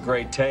roll of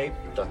gray tape.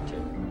 Duct tape.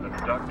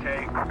 That's duct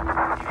tape. You need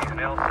an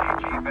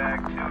LCG bag,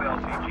 2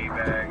 LCG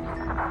bags,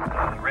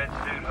 red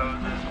suit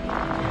hoses,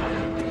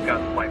 and you've got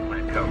the flight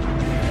plan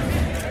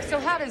covered. So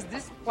how does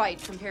this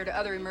flight compare to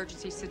other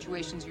emergency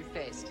situations you've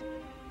faced?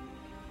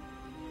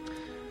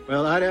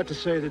 Well, I'd have to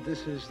say that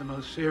this is the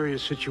most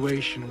serious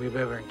situation we've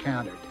ever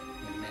encountered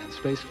in manned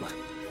spaceflight.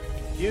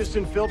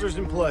 Houston, filters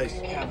in place.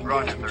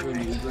 Roger,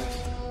 13.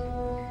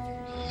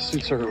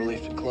 Suit circuit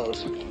relief to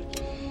close.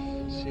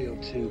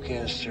 CO2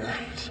 canister,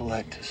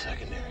 select to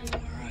secondary. All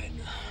right.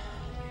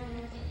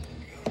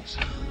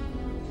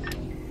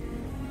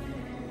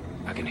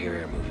 I can hear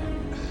air moving.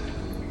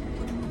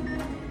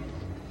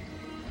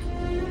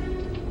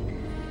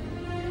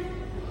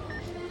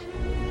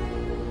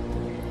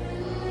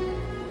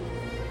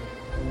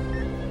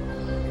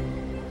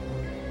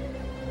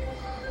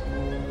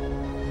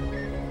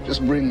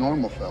 Just bring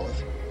normal,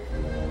 fellas.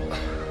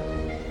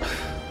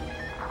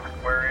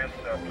 Aquarius,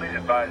 please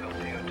advise on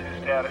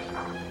CO2 status.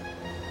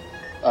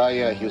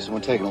 Yeah, Houston,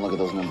 we're taking a look at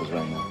those numbers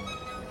right now.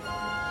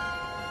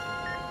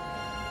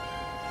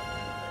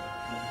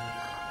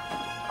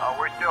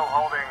 We're still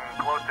holding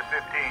close to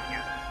 15,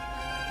 Houston.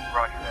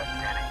 Roger that,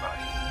 standing by.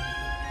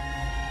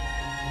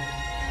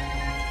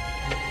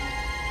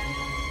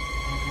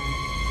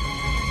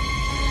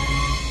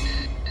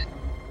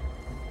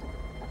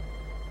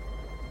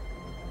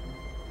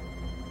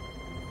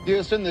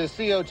 Houston, the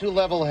CO2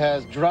 level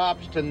has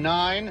dropped to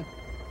 9,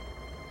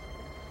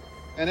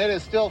 and it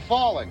is still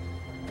falling.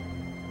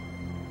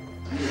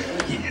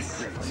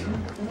 Yes.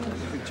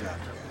 Good job.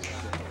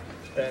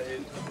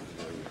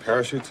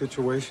 Parachute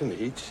situation, the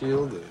heat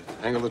shield, the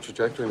angular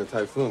trajectory, and the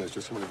typhoon. There's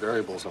just so many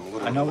variables. I'm a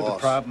little I know what lost.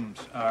 the problems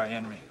are,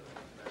 Henry.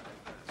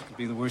 This could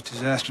be the worst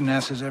disaster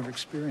NASA's ever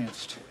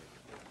experienced.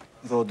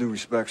 With all due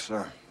respect,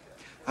 sir,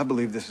 I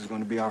believe this is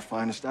going to be our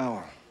finest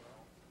hour.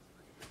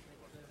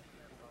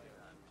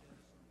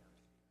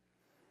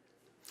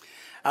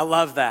 I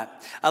love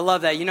that. I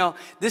love that. You know,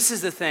 this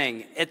is the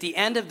thing. At the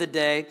end of the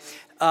day,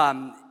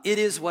 it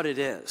is what it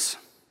is.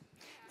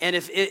 And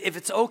if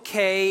it's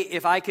okay,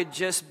 if I could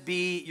just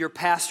be your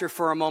pastor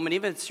for a moment,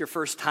 even if it's your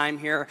first time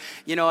here,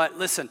 you know what,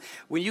 listen,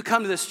 when you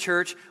come to this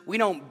church, we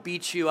don't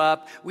beat you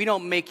up, we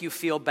don't make you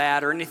feel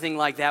bad or anything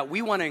like that.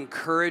 We want to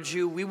encourage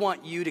you. We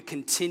want you to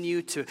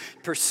continue to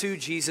pursue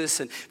Jesus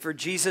and for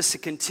Jesus to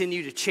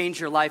continue to change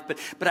your life.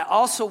 But I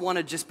also want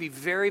to just be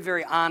very,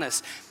 very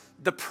honest.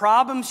 The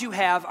problems you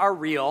have are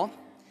real,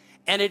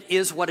 and it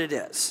is what it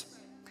is.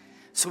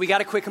 So we got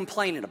to quit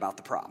complaining about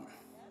the problem.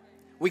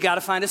 We got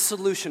to find a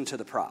solution to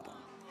the problem.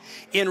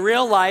 In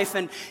real life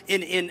and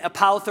in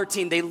Apollo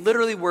 13, they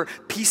literally were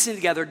piecing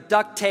together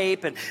duct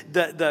tape and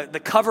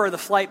the cover of the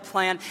flight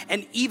plan,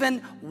 and even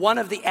one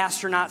of the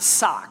astronauts'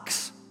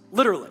 socks,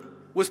 literally,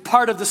 was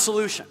part of the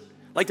solution.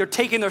 Like they're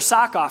taking their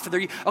sock off.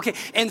 Okay,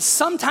 and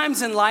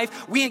sometimes in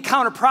life, we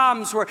encounter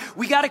problems where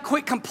we got to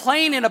quit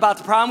complaining about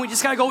the problem. We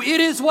just got to go, it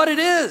is what it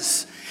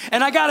is.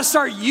 And I got to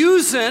start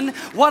using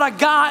what I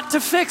got to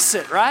fix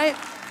it, right?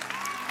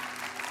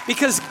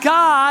 Because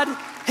God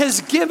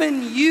has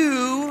given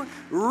you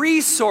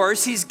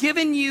resource. He's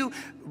given you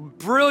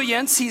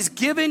brilliance. He's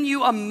given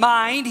you a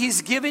mind.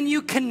 He's given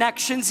you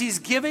connections. He's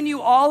given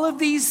you all of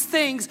these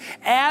things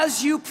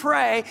as you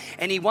pray.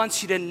 And he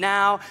wants you to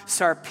now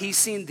start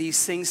piecing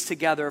these things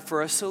together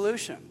for a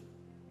solution.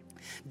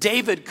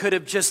 David could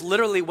have just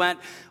literally went,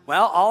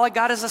 well, all I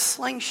got is a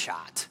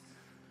slingshot.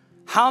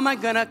 How am I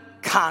going to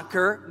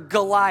conquer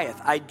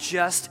Goliath? I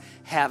just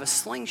have a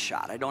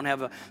slingshot. I don't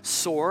have a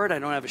sword. I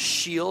don't have a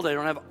shield. I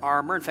don't have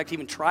armor. In fact, he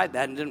even tried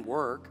that and it didn't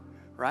work,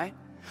 right?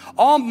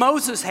 All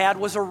Moses had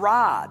was a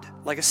rod,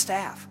 like a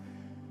staff.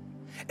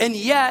 And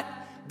yet,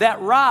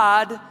 that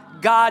rod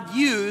God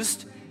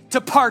used to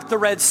part the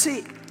Red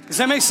Sea. Does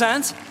that make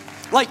sense?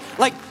 Like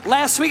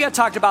last week I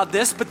talked about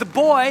this, but the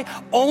boy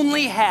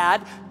only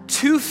had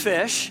 2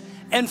 fish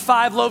and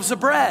 5 loaves of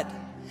bread.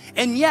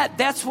 And yet,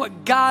 that's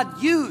what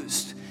God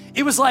used.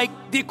 It was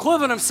like the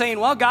equivalent of saying,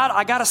 well, God,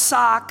 I got a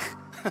sock.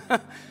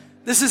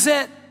 This is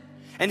it.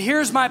 And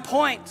here's my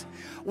point.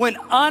 When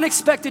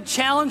unexpected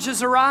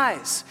challenges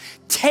arise,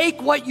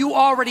 take what you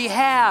already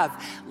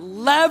have,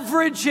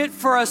 leverage it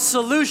for a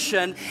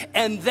solution,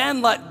 and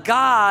then let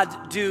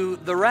God do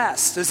the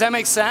rest. Does that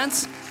make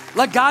sense?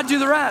 Let God do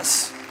the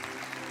rest.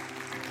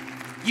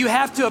 You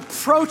have to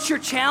approach your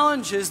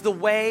challenges the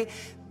way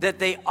that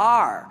they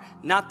are,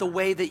 not the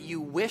way that you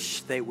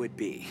wish they would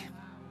be.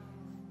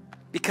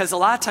 Because a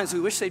lot of times we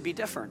wish they'd be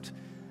different.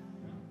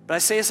 But I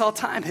say this all the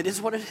time, it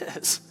is what it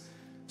is.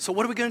 So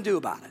what are we going to do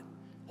about it?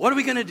 What are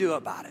we going to do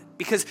about it?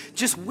 Because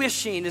just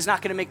wishing is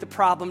not going to make the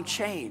problem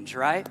change,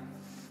 right?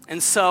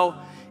 And so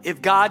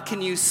if God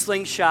can use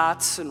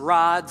slingshots and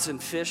rods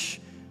and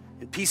fish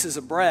and pieces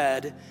of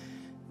bread,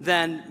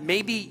 then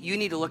maybe you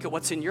need to look at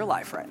what's in your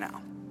life right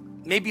now.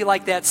 Maybe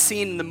like that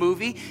scene in the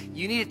movie,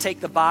 you need to take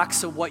the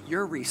box of what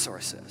your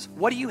resource is.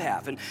 What do you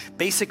have? And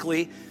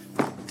basically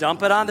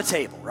dump it on the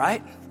table,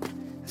 right?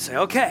 Say,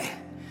 okay,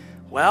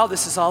 well,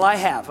 this is all I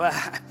have.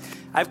 I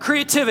have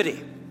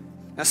creativity.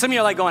 Now, some of you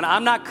are like going,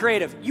 I'm not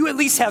creative. You at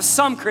least have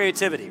some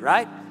creativity,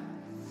 right?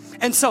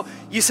 And so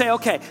you say,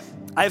 okay,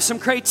 I have some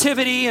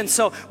creativity, and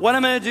so what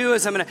I'm going to do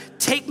is I'm going to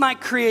take my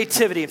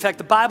creativity. In fact,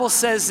 the Bible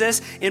says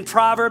this in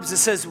Proverbs. It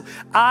says,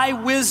 I,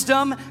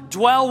 wisdom,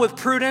 dwell with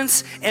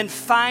prudence and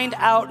find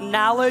out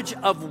knowledge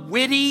of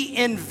witty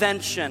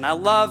invention. I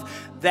love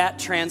that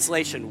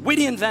translation,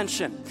 witty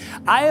invention.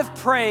 I have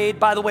prayed,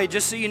 by the way,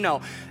 just so you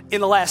know, in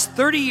the last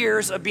 30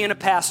 years of being a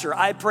pastor,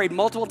 I prayed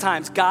multiple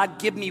times, God,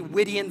 give me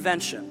witty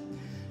invention.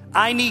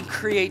 I need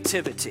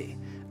creativity.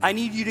 I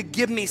need you to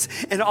give me,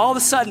 and all of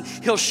a sudden,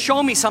 he'll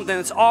show me something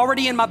that's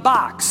already in my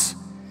box,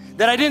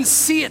 that I didn't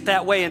see it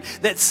that way, and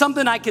that's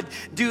something I could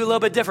do a little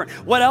bit different.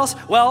 What else?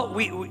 Well,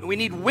 we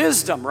need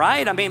wisdom,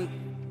 right? I mean,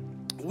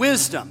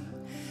 wisdom.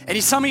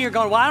 And some of you are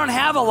going, well, I don't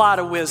have a lot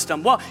of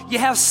wisdom. Well, you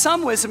have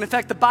some wisdom. In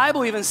fact, the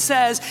Bible even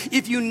says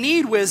if you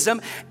need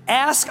wisdom,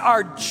 ask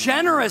our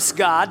generous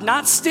God,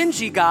 not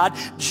stingy God,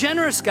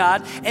 generous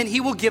God, and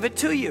he will give it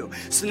to you.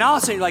 So now all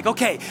of a sudden you're like,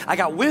 okay, I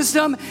got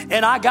wisdom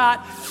and I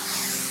got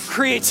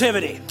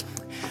creativity.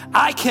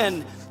 I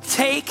can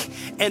take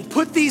and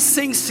put these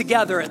things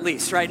together at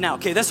least right now.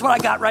 Okay, that's what I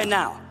got right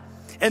now.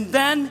 And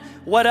then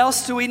what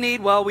else do we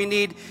need? Well, we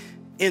need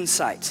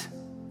insight.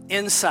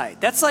 Insight.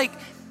 That's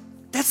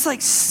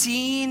like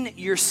seeing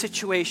your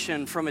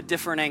situation from a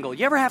different angle.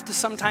 You ever have to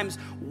sometimes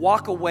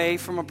walk away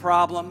from a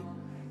problem,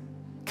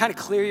 kind of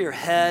clear your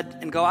head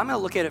and go, I'm going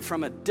to look at it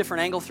from a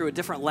different angle through a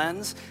different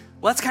lens?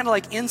 Well, that's kind of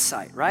like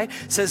insight, right?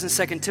 It says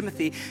in 2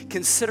 Timothy,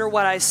 consider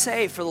what I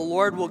say, for the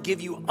Lord will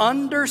give you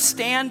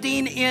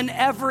understanding in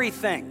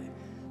everything.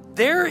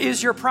 There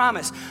is your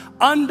promise.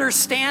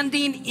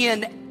 Understanding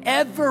in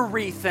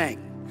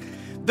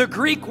everything. The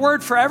Greek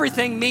word for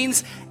everything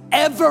means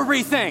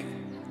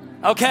everything,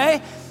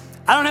 okay?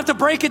 I don't have to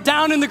break it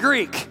down in the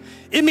Greek.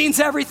 It means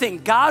everything.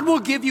 God will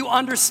give you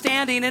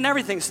understanding in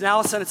everything. So now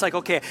all of a sudden it's like,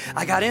 okay,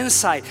 I got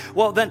insight.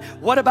 Well, then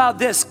what about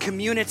this?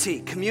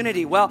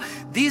 Community. Well,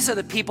 these are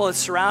the people that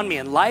surround me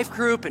in Life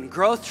Group and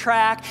Growth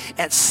Track,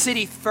 at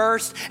City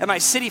First, at my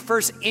City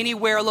First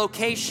Anywhere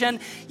location.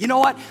 You know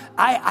what?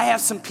 I have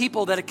some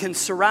people that can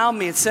surround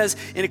me. It says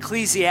in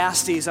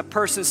Ecclesiastes, a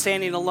person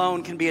standing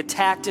alone can be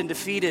attacked and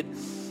defeated,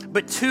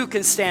 but two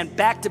can stand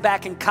back to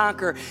back and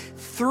conquer.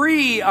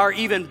 Three are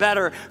even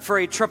better, for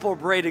a triple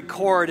braided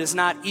cord is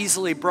not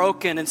easily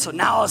broken. And so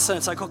now all of a sudden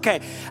it's like,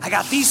 okay, I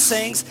got these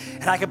things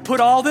and I can put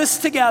all this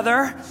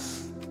together.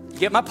 You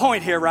get my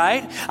point here,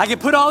 right? I can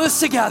put all this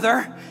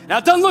together. Now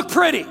it doesn't look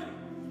pretty,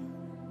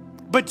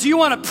 but do you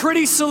want a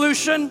pretty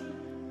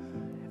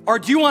solution or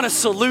do you want a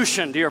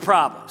solution to your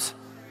problems?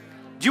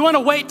 Do you want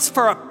to wait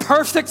for a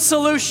perfect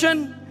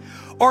solution?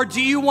 Or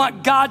do you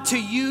want God to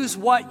use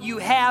what you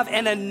have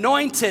and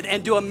anoint it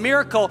and do a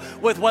miracle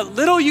with what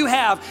little you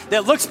have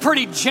that looks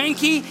pretty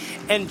janky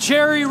and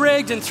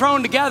jerry-rigged and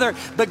thrown together,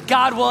 but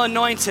God will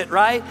anoint it,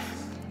 right?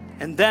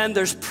 And then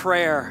there's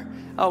prayer.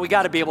 Oh, we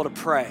got to be able to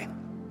pray.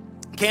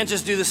 Can't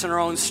just do this in our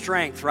own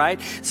strength, right?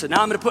 So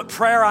now I'm going to put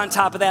prayer on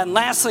top of that. And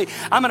lastly,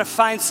 I'm going to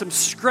find some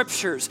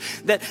scriptures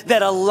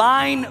that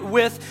align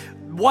with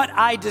what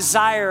I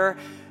desire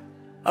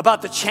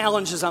about the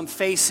challenges I'm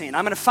facing.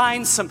 I'm going to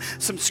find some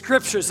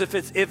scriptures.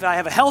 If I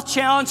have a health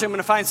challenge, I'm going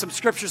to find some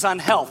scriptures on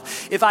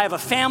health. If I have a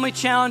family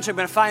challenge, I'm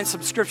going to find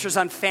some scriptures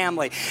on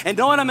family. And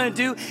know what I'm going to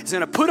do is I'm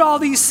going to put all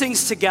these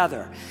things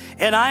together.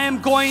 And I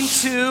am going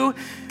to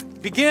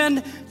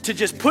begin to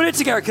just put it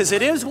together because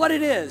it is what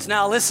it is.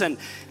 Now listen,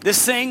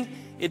 this thing,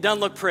 it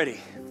doesn't look pretty.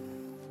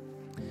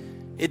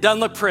 It doesn't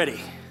look pretty.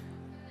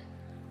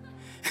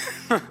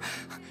 It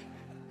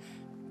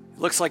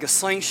looks like a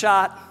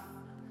slingshot.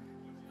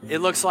 It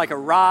looks like a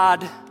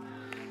rod.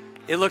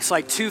 It looks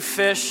like 2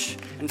 fish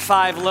and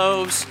 5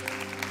 loaves.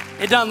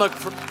 It doesn't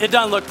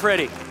look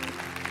pretty.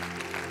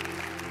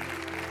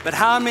 But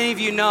how many of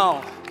you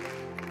know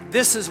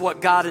this is what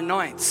God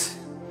anoints?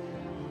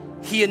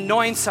 He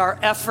anoints our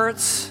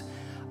efforts,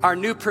 our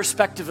new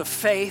perspective of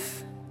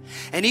faith.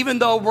 And even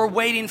though we're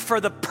waiting for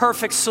the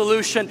perfect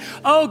solution,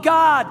 oh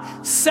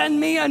God, send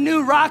me a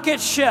new rocket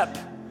ship.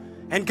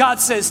 And God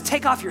says,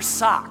 take off your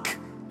sock.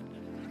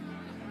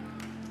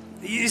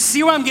 You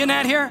see what I'm getting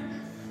at here?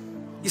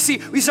 You see,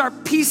 we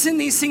start piecing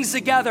these things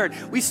together.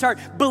 We start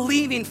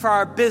believing for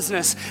our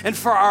business and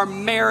for our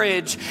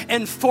marriage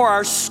and for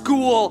our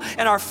school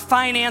and our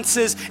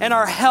finances and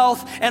our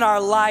health and our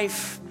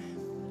life.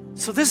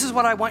 So this is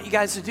what I want you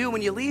guys to do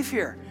when you leave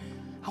here.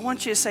 I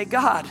want you to say,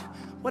 God,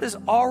 what is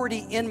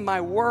already in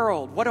my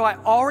world? What do I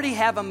already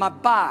have in my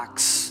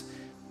box?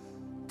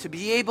 To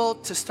be able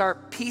to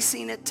start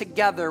piecing it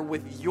together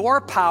with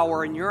your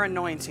power and your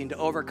anointing to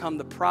overcome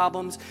the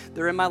problems that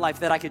are in my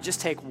life, that I could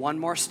just take one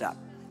more step.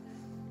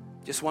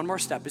 Just one more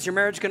step. Is your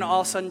marriage going to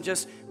all of a sudden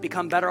just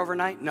become better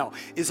overnight? No.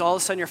 Is all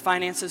of a sudden your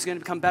finances going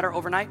to become better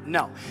overnight?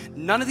 No.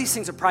 None of these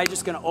things are probably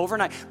just going to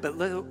overnight. But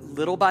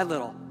little by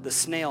little, the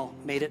snail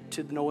made it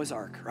to the Noah's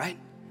Ark, right?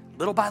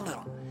 Little by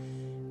little.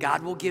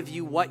 God will give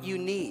you what you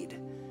need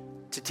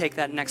to take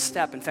that next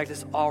step. In fact,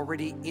 it's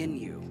already in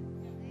you.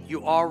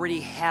 You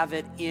already have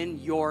it in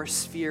your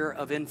sphere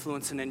of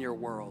influence and in your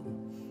world.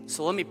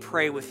 So let me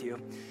pray with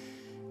you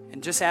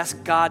and just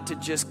ask God to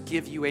just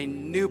give you a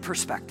new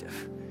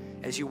perspective.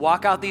 As you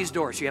walk out these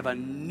doors, you have a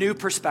new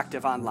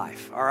perspective on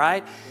life, all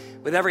right?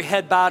 With every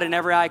head bowed and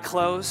every eye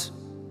closed.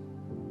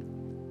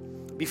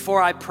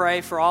 Before I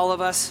pray for all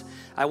of us,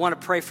 I want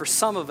to pray for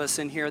some of us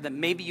in here that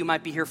maybe you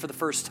might be here for the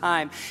first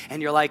time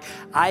and you're like,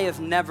 I have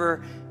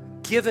never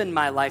given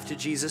my life to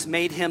Jesus,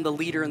 made him the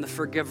leader and the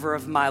forgiver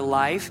of my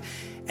life.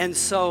 And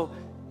so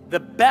the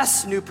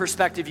best new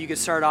perspective you could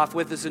start off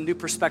with is a new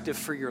perspective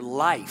for your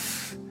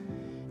life.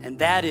 And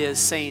that is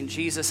saying,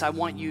 Jesus, I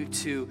want you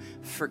to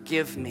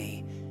forgive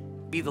me,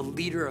 be the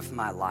leader of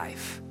my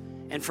life.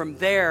 And from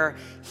there,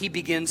 he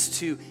begins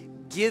to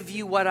give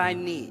you what I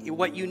need,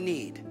 what you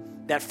need.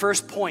 That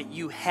first point,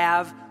 you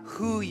have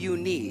who you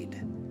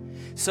need.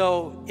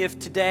 So if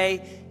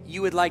today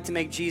you would like to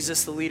make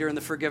Jesus the leader and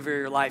the forgiver of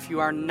your life,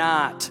 you are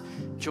not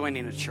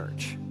joining a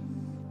church.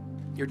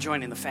 You're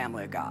joining the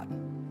family of God.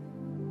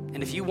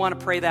 And if you want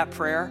to pray that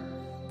prayer,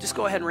 just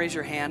go ahead and raise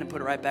your hand and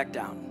put it right back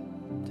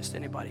down. Just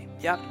anybody.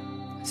 Yep.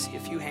 I see a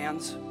few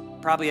hands,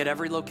 probably at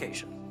every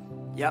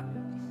location. Yep.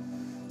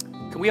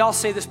 Can we all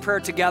say this prayer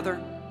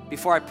together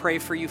before I pray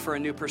for you for a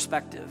new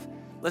perspective?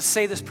 Let's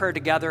say this prayer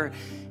together,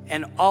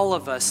 and all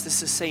of us,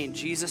 this is saying,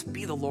 Jesus,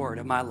 be the Lord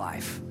of my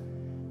life.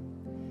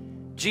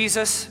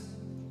 Jesus,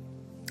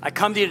 I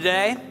come to you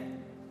today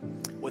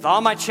with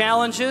all my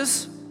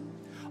challenges,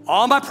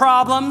 all my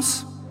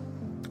problems,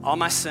 all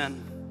my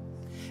sin.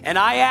 And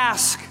I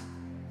ask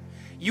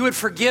you would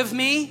forgive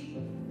me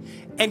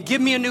and give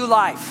me a new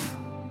life.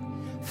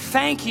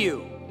 Thank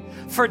you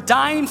for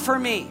dying for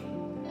me.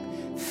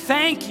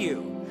 Thank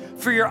you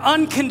for your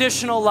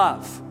unconditional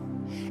love.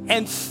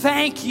 And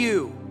thank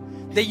you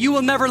that you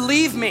will never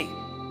leave me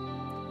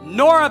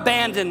nor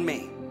abandon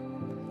me.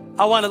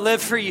 I want to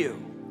live for you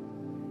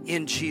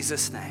in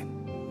Jesus'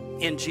 name.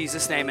 In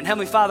Jesus' name. And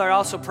Heavenly Father, I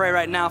also pray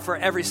right now for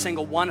every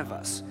single one of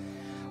us.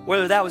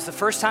 Whether that was the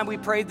first time we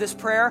prayed this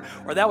prayer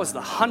or that was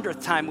the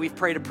 100th time we've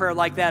prayed a prayer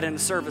like that in a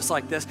service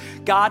like this.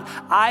 God,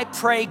 I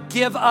pray,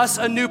 give us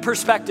a new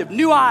perspective,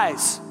 new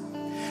eyes.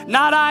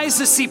 Not eyes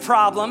to see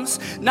problems,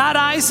 not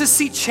eyes to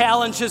see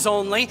challenges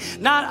only,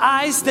 not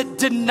eyes that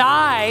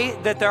deny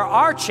that there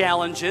are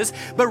challenges,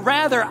 but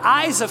rather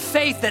eyes of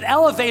faith that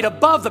elevate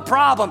above the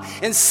problem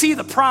and see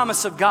the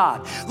promise of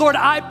God. Lord,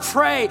 I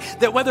pray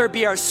that whether it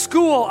be our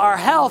school, our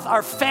health,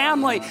 our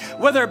family,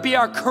 whether it be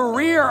our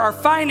career, our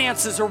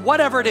finances, or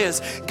whatever it is,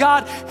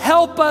 God,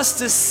 help us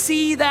to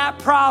see that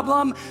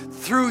problem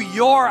through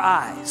your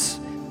eyes.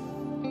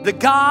 The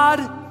God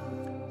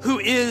who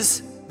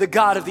is the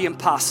God of the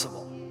impossible.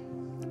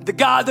 The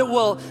God that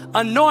will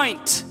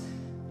anoint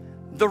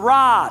the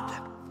rod,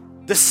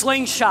 the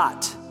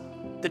slingshot,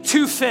 the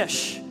 2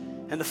 fish,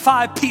 and the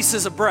 5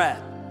 pieces of bread.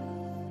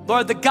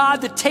 Lord, the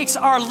God that takes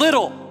our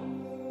little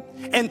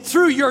and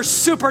through your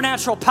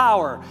supernatural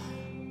power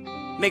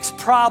makes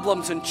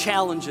problems and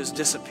challenges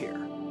disappear.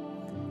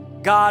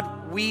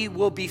 God, we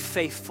will be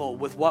faithful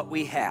with what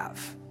we have.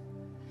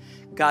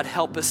 God,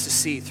 help us to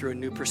see through a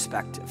new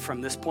perspective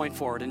from this point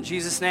forward. In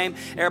Jesus' name,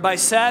 everybody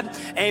said,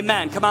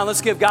 amen. Come on,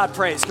 let's give God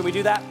praise. Can we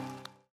do that?